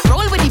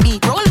 Roll with the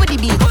beat. Roll with the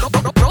beat.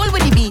 Roll with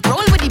the beat.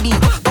 Roll with the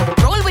beat. Roll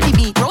with the beat. Roll with the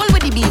beat. Roll with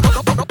the beat.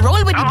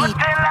 Roll with the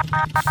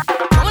beat.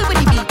 Roll with the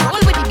beat.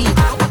 Roll with the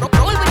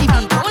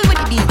beat. Roll with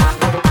the beat.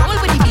 Roll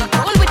with the beat.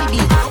 Roll with the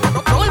beat.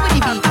 Roll with the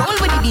beat. Roll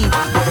with the beat.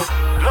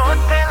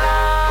 Lotela,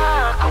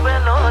 come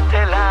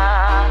lotela.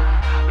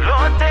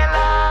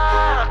 Lotela,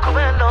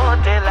 come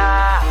lotela.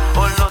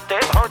 Oh lote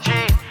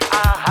bhauji,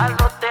 aha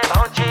lote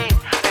bhauji.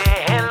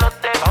 Eh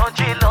lote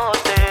bhauji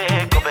lote,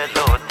 come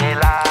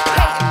lotela.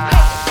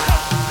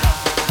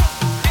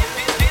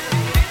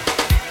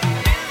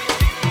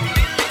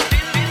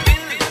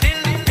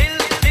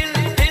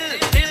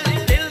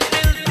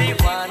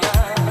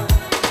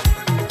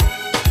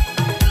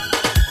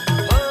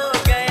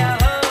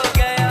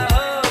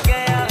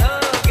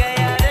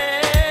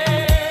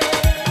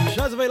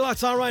 Shazabay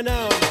locked on right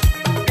now.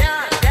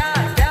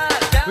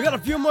 We got a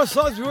few more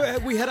songs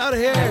we head out of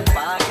here.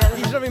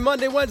 Each and every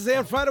Monday, Wednesday,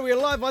 and Friday we are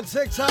live on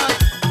TikTok.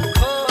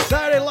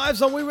 Saturday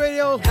lives on We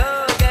Radio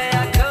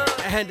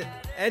and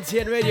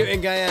NTN Radio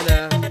in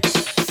Guyana.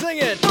 Sing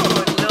it.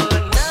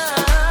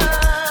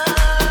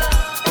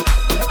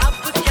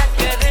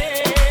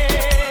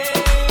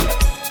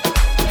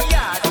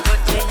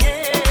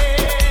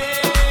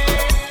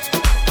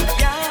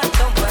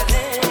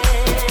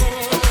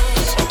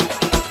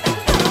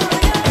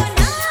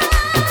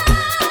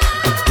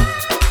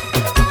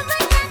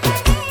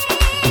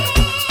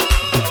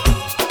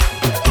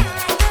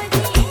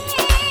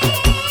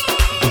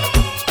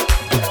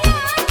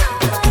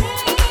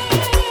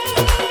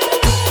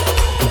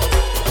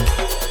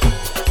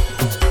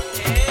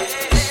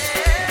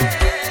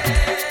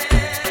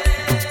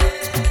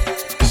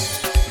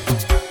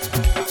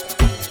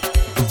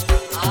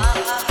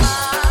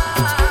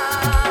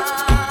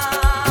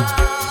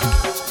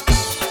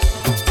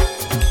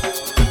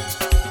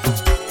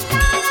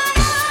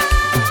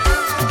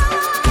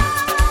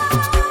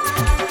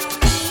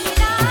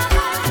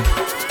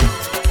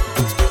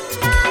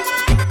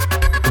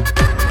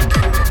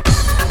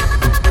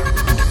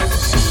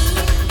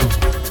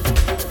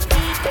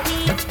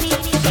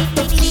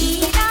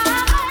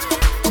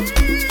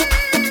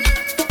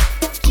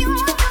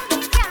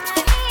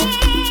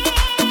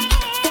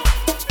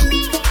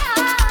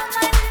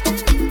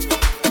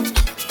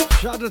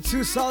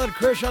 Two solid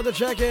Krish on the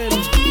check-in.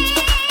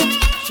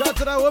 Shout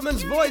to that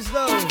woman's voice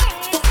though.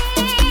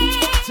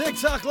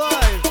 TikTok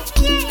live.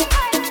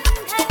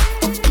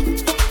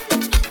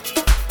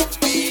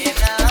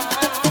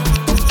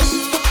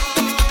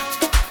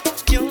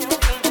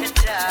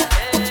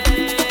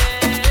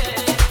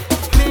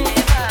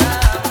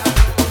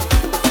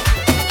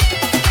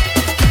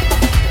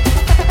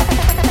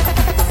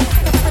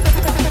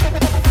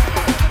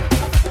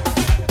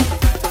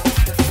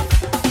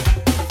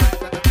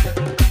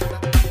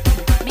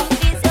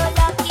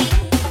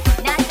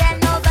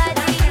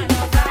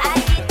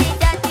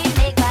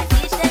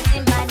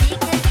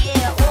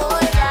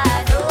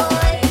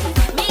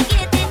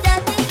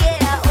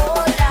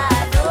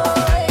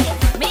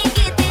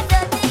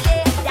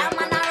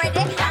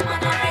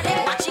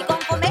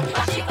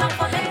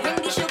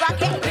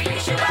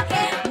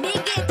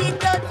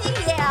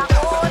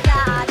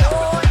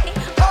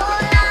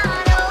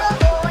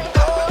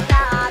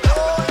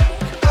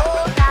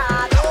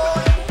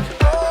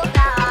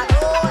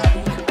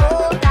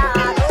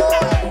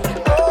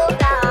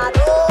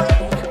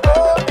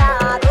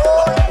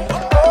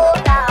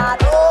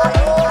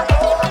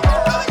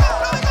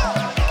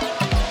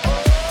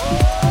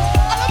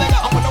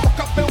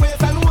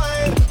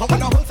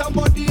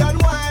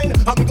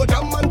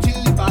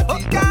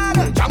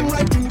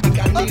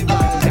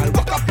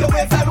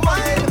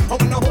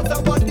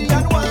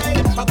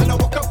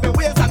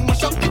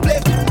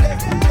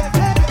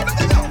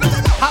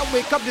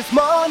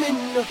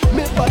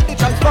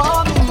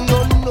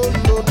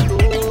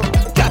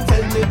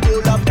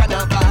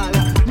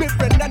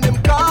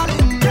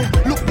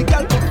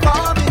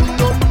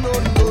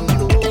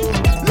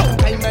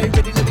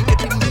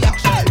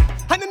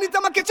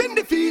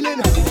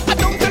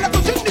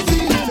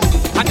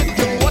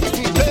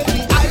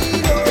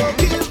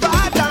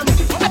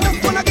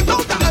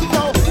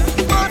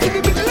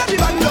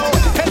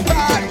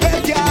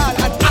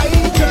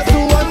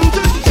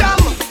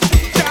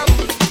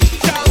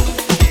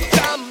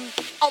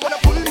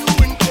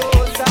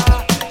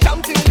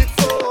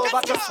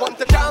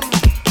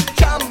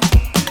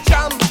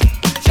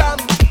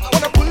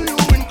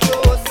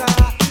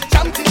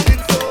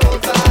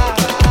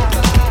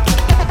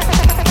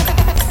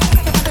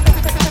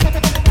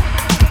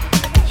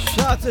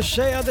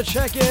 Shay on the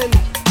check-in.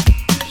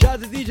 Shout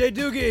out to DJ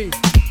Doogie.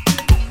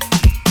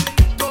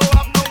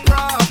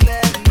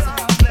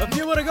 A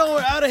few more to go,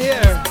 we're out of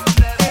here.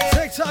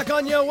 TikTok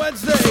on your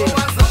Wednesday. So as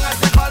long as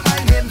they call my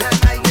name, then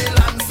I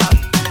will answer.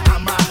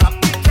 I'm a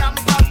happy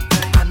camper,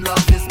 and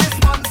love is my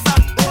sponsor.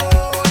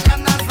 Oh,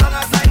 and as long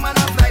as I'm man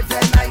of life,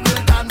 then I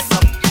will dance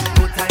up.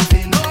 No time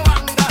for no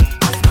anger,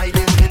 I'm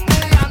smiling with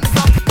my hands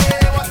up.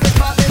 Hey, what they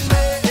calling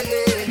me?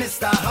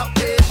 Mr.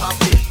 Happy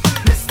Papi,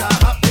 Mr.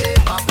 Happy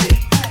Papi,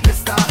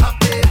 Mr.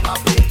 Happy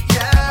Papi.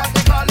 Yeah, what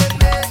they calling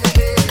me?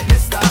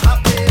 Mr.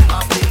 Happy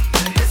Papi,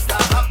 Mr.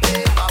 Happy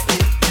Papi.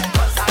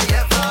 'Cause I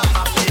ever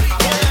happy.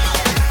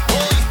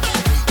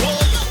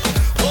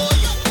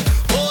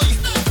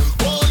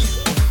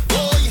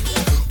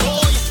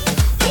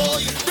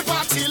 The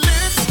party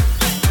lit,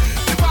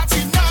 the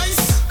party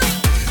nice,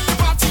 the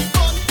party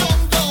done.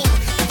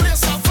 The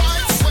place of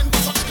vibes when we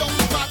touch down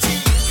the party.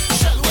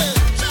 Shall we?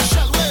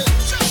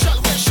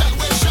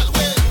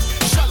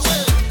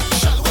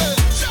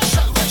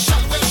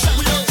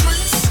 We have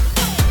drinks,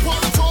 pour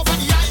it over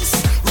the ice.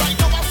 Right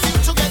now I feel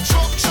to get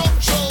drunk.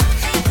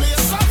 The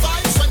place of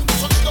vibes when we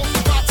touch down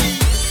the party.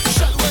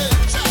 Shall we?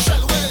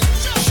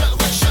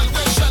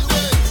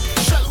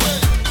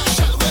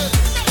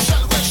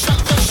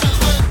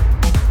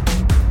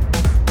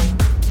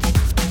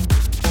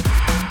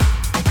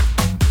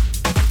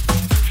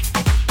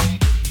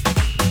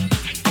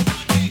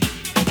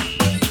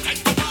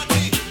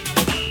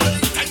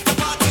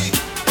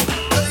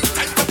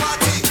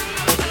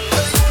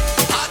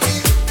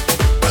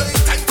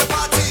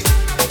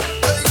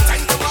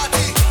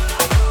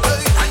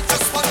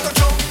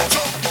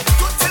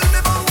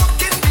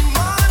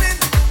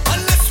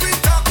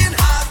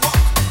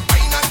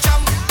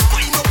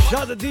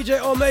 Shout out to DJ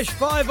Omesh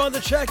 5 on the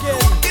check-in.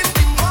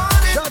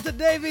 Shout out to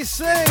Davey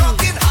Singh.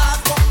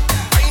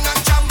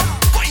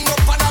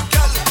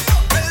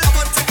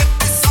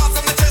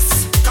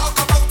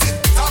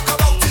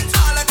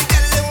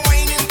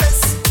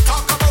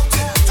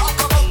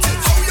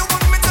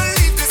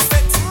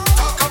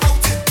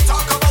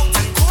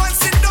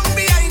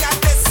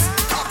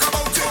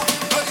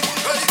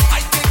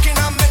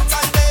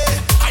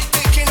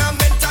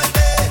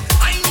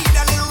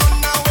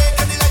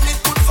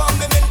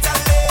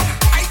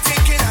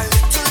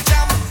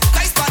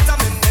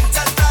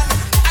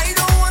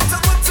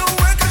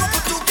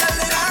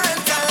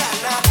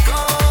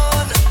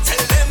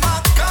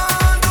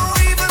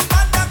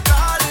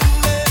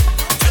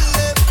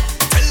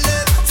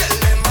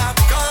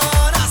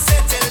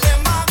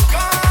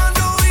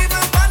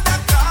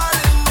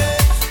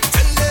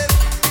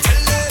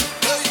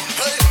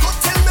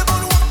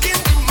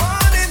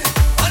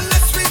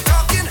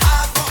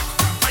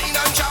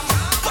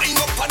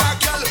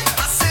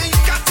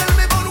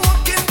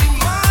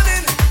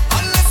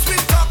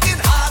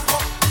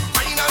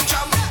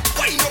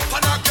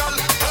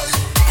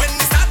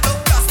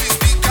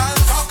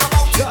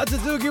 Shout out to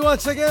Doogie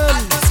once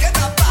again.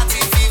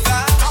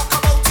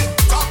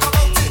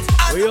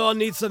 We all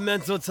need some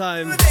mental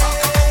time.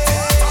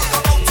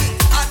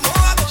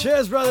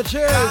 Cheers, brother,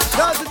 cheers.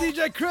 Shout out to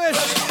DJ Chris.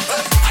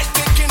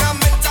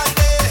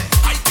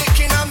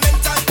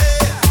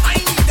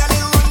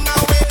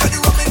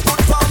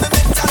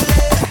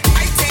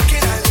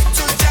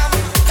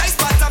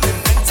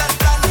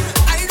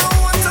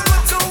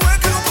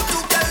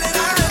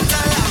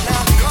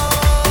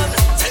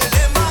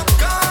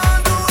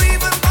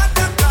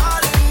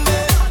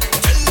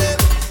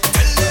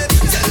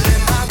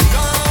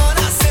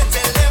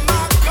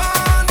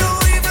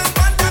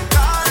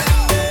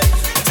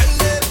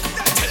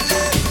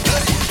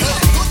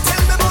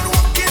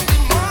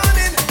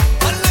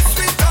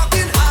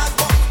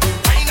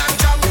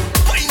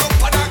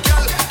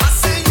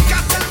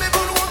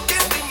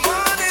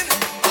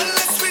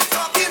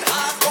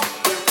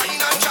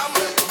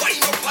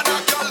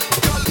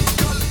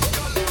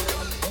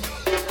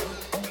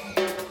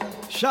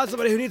 Shout out to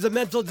somebody who needs a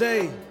mental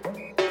day.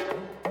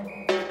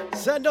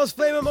 Send those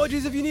flame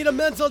emojis if you need a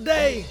mental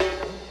day.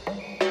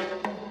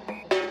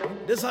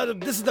 This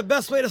is the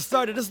best way to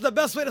start it. This is the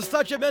best way to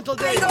start your mental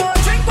day. I go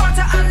drink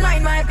water and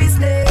mind my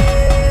business.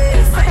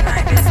 Mind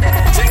my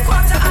business. Drink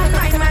water and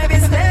mind my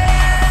business.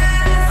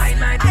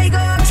 I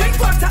go drink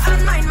water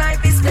and mind my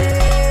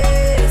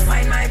business.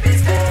 Mind my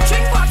business.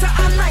 Drink water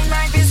and mind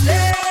my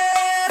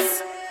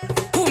business.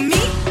 Who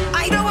me?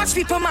 I don't watch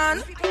people,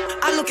 man.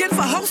 I'm looking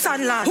for house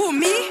and land. Who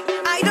me?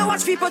 I don't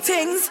watch people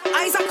things.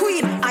 I's a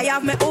queen. I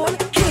have my own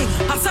king.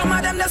 And some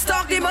of them that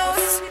talk the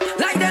most,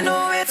 like they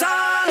know it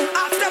all.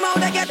 Ask them how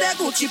they get their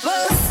Gucci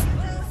purse.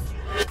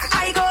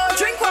 I go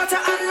drink water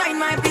and mind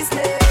my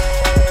business.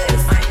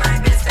 Mind my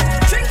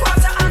business. Drink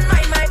water and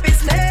mind my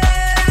business.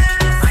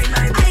 I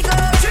go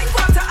drink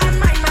water and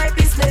mind my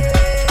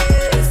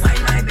business.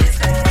 Mind my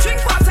business.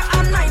 Drink water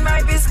and mind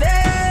my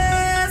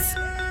business.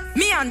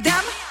 Me and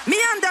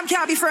them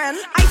can't be friends.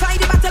 I fight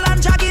the battle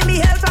and Jah give me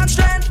health and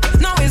strength.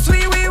 No, it's we.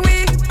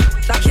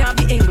 That can't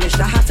be English,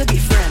 that has to be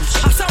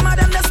French. And some of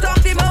them they talk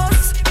the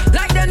most,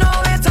 like they know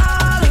it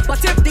all.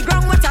 But if the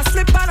ground wet, I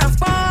slip and I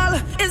fall.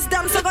 It's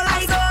them so go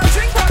like go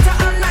drink water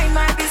and mind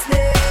my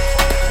business.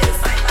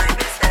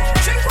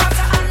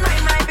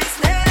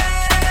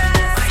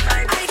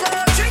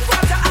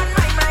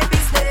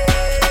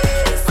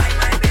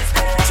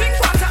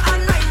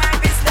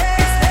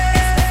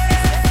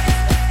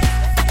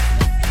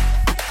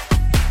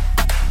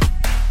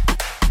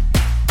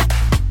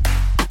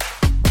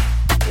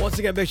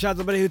 again, big shout out to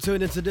everybody who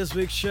tuned into this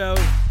week's show.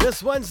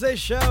 This Wednesday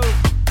show.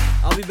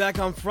 I'll be back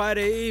on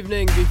Friday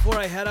evening before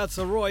I head out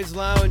to Roy's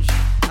Lounge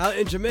out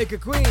in Jamaica,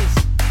 Queens.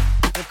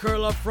 The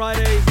Curl Up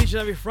Fridays. Each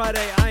and every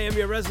Friday, I am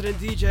your resident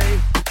DJ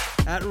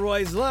at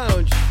Roy's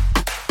Lounge.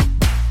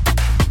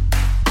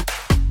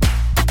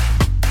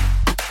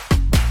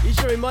 Each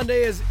and every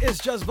Monday is It's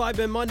Just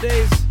Vibin'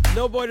 Mondays.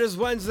 No Borders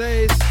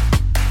Wednesdays.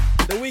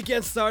 The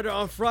weekend starter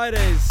on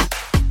Fridays.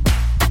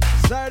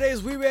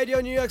 Saturdays, We Radio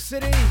New York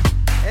City.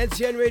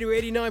 NTN Radio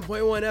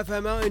 89.1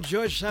 FM out in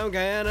Georgetown,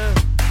 Guyana.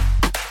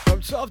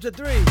 From 12 to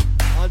 3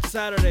 on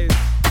Saturdays.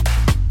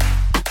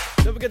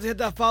 Don't forget to hit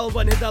that follow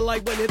button, hit that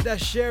like button, hit that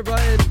share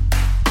button.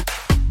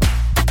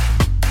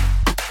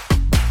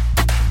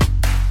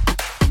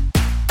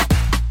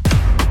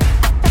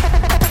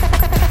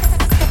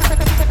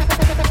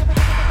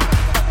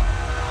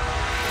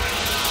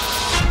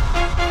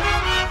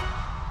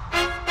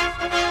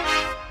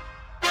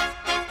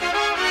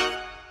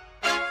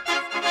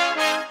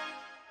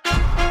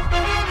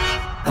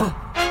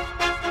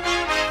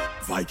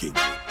 Viking.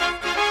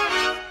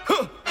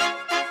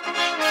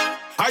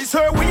 I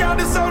swear we are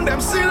the sound them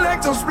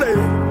selectors play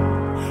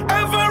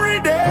every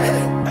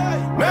day,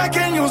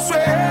 making you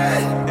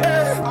sweat.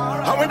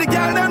 And when the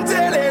girl them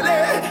tell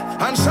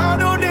and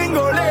shadow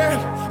dingole,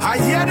 I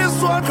hear this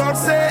one come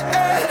say,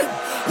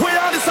 we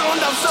are the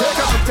sound of soul.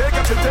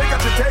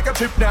 Take a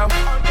trip now.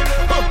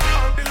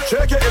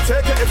 Shake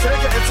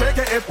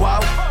it,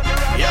 wow.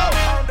 Yo,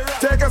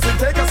 take a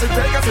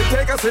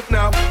sip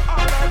now.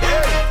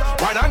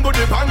 Why not go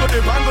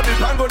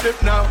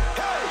dip now?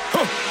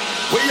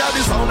 We are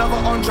the sound of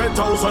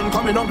 100,000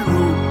 coming on the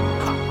road.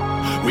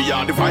 We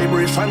are the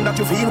vibration that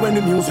you feel when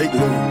the music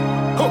low.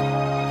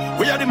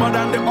 We are the mud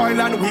and the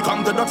oil and we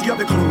come to dirty of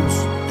the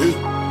clothes.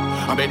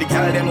 I made the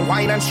girl them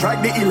wine and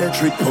strike the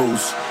electric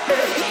pose.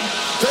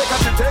 Take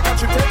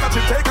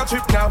a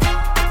trip now.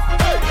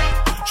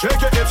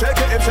 Shake it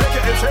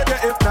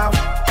now.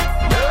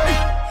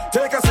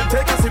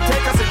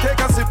 Take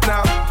a sip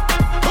now.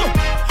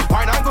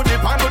 Why not go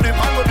dip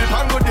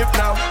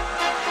now?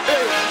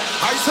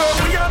 I saw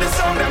we are the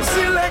sound them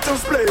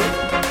selectors play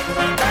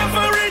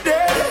every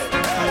day,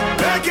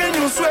 making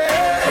you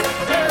sweat.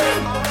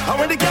 And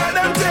when the girl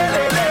them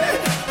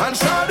tell and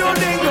shadow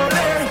dingle,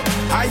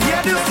 I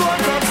hear this one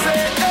come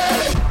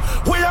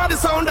say, we are the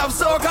sound of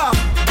soca.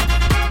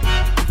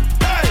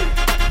 Hey,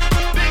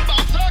 big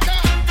bad soca.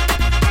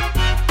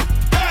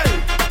 Hey,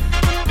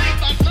 big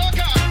bad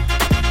soca.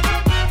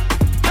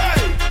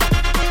 Hey,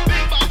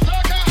 big bad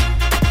soca.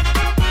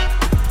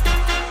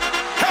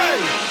 Hey,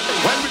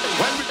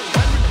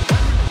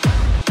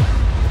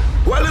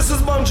 well, this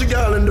is Bungy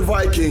Girl and the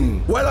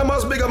Viking. Well, I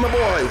must big up my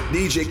boy,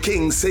 DJ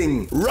King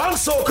Sing. Run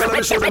soca, let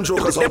me show them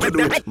jokers how to do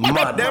it.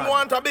 Mad, them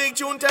want a big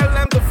tune, tell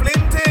them to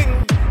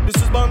flinting. This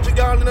is Bungy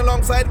Girl and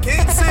alongside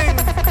King Sing.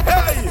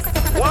 Hey,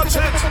 watch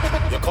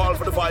it. You call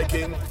for the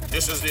Viking.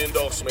 This is the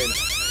endorsement.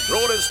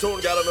 Rolling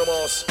Stone gal on the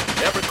moss.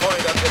 Every coin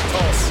that they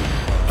toss.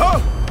 Huh.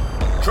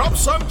 Drop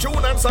some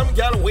tune and some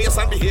gal waste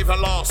and behavior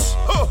loss.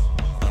 Huh.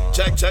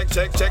 Check.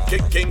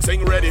 King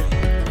Sing ready.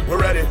 We're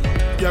ready.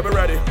 Yeah, we're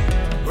ready.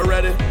 We're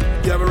ready.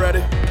 Yeah, we're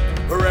ready.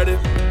 We're ready.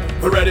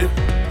 We're ready.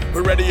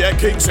 We're ready. Yeah,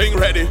 King Sing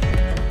ready.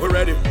 We're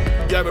ready.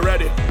 Yeah, we're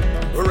ready.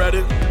 We're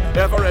ready.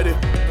 Yeah, we're ready.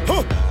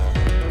 Huh.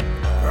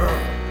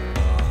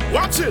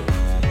 Watch it.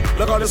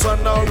 Look how the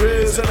sun now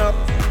raising up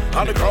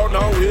and the crowd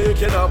now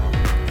waking up.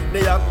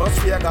 The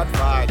atmosphere got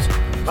vibes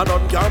and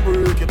none can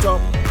break it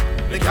up.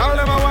 The girl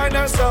them a wine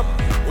and stop.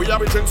 We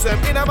have a drinks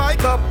them in a my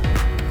cup.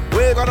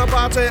 We're gonna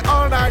party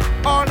all night.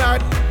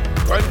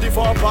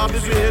 24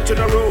 parties we hit in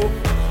a row.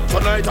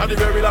 Tonight at the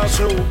very last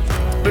show.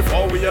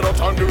 Before we head out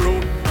on the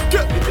road,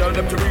 get the girl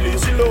them to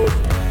release the load.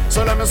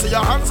 So let me see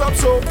your hands up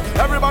so.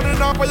 Everybody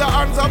now put your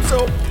hands up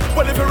so.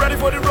 Well if you're ready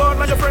for the road,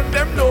 now your friend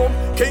them know.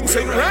 King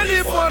Sing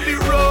ready for the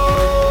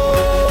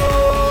road.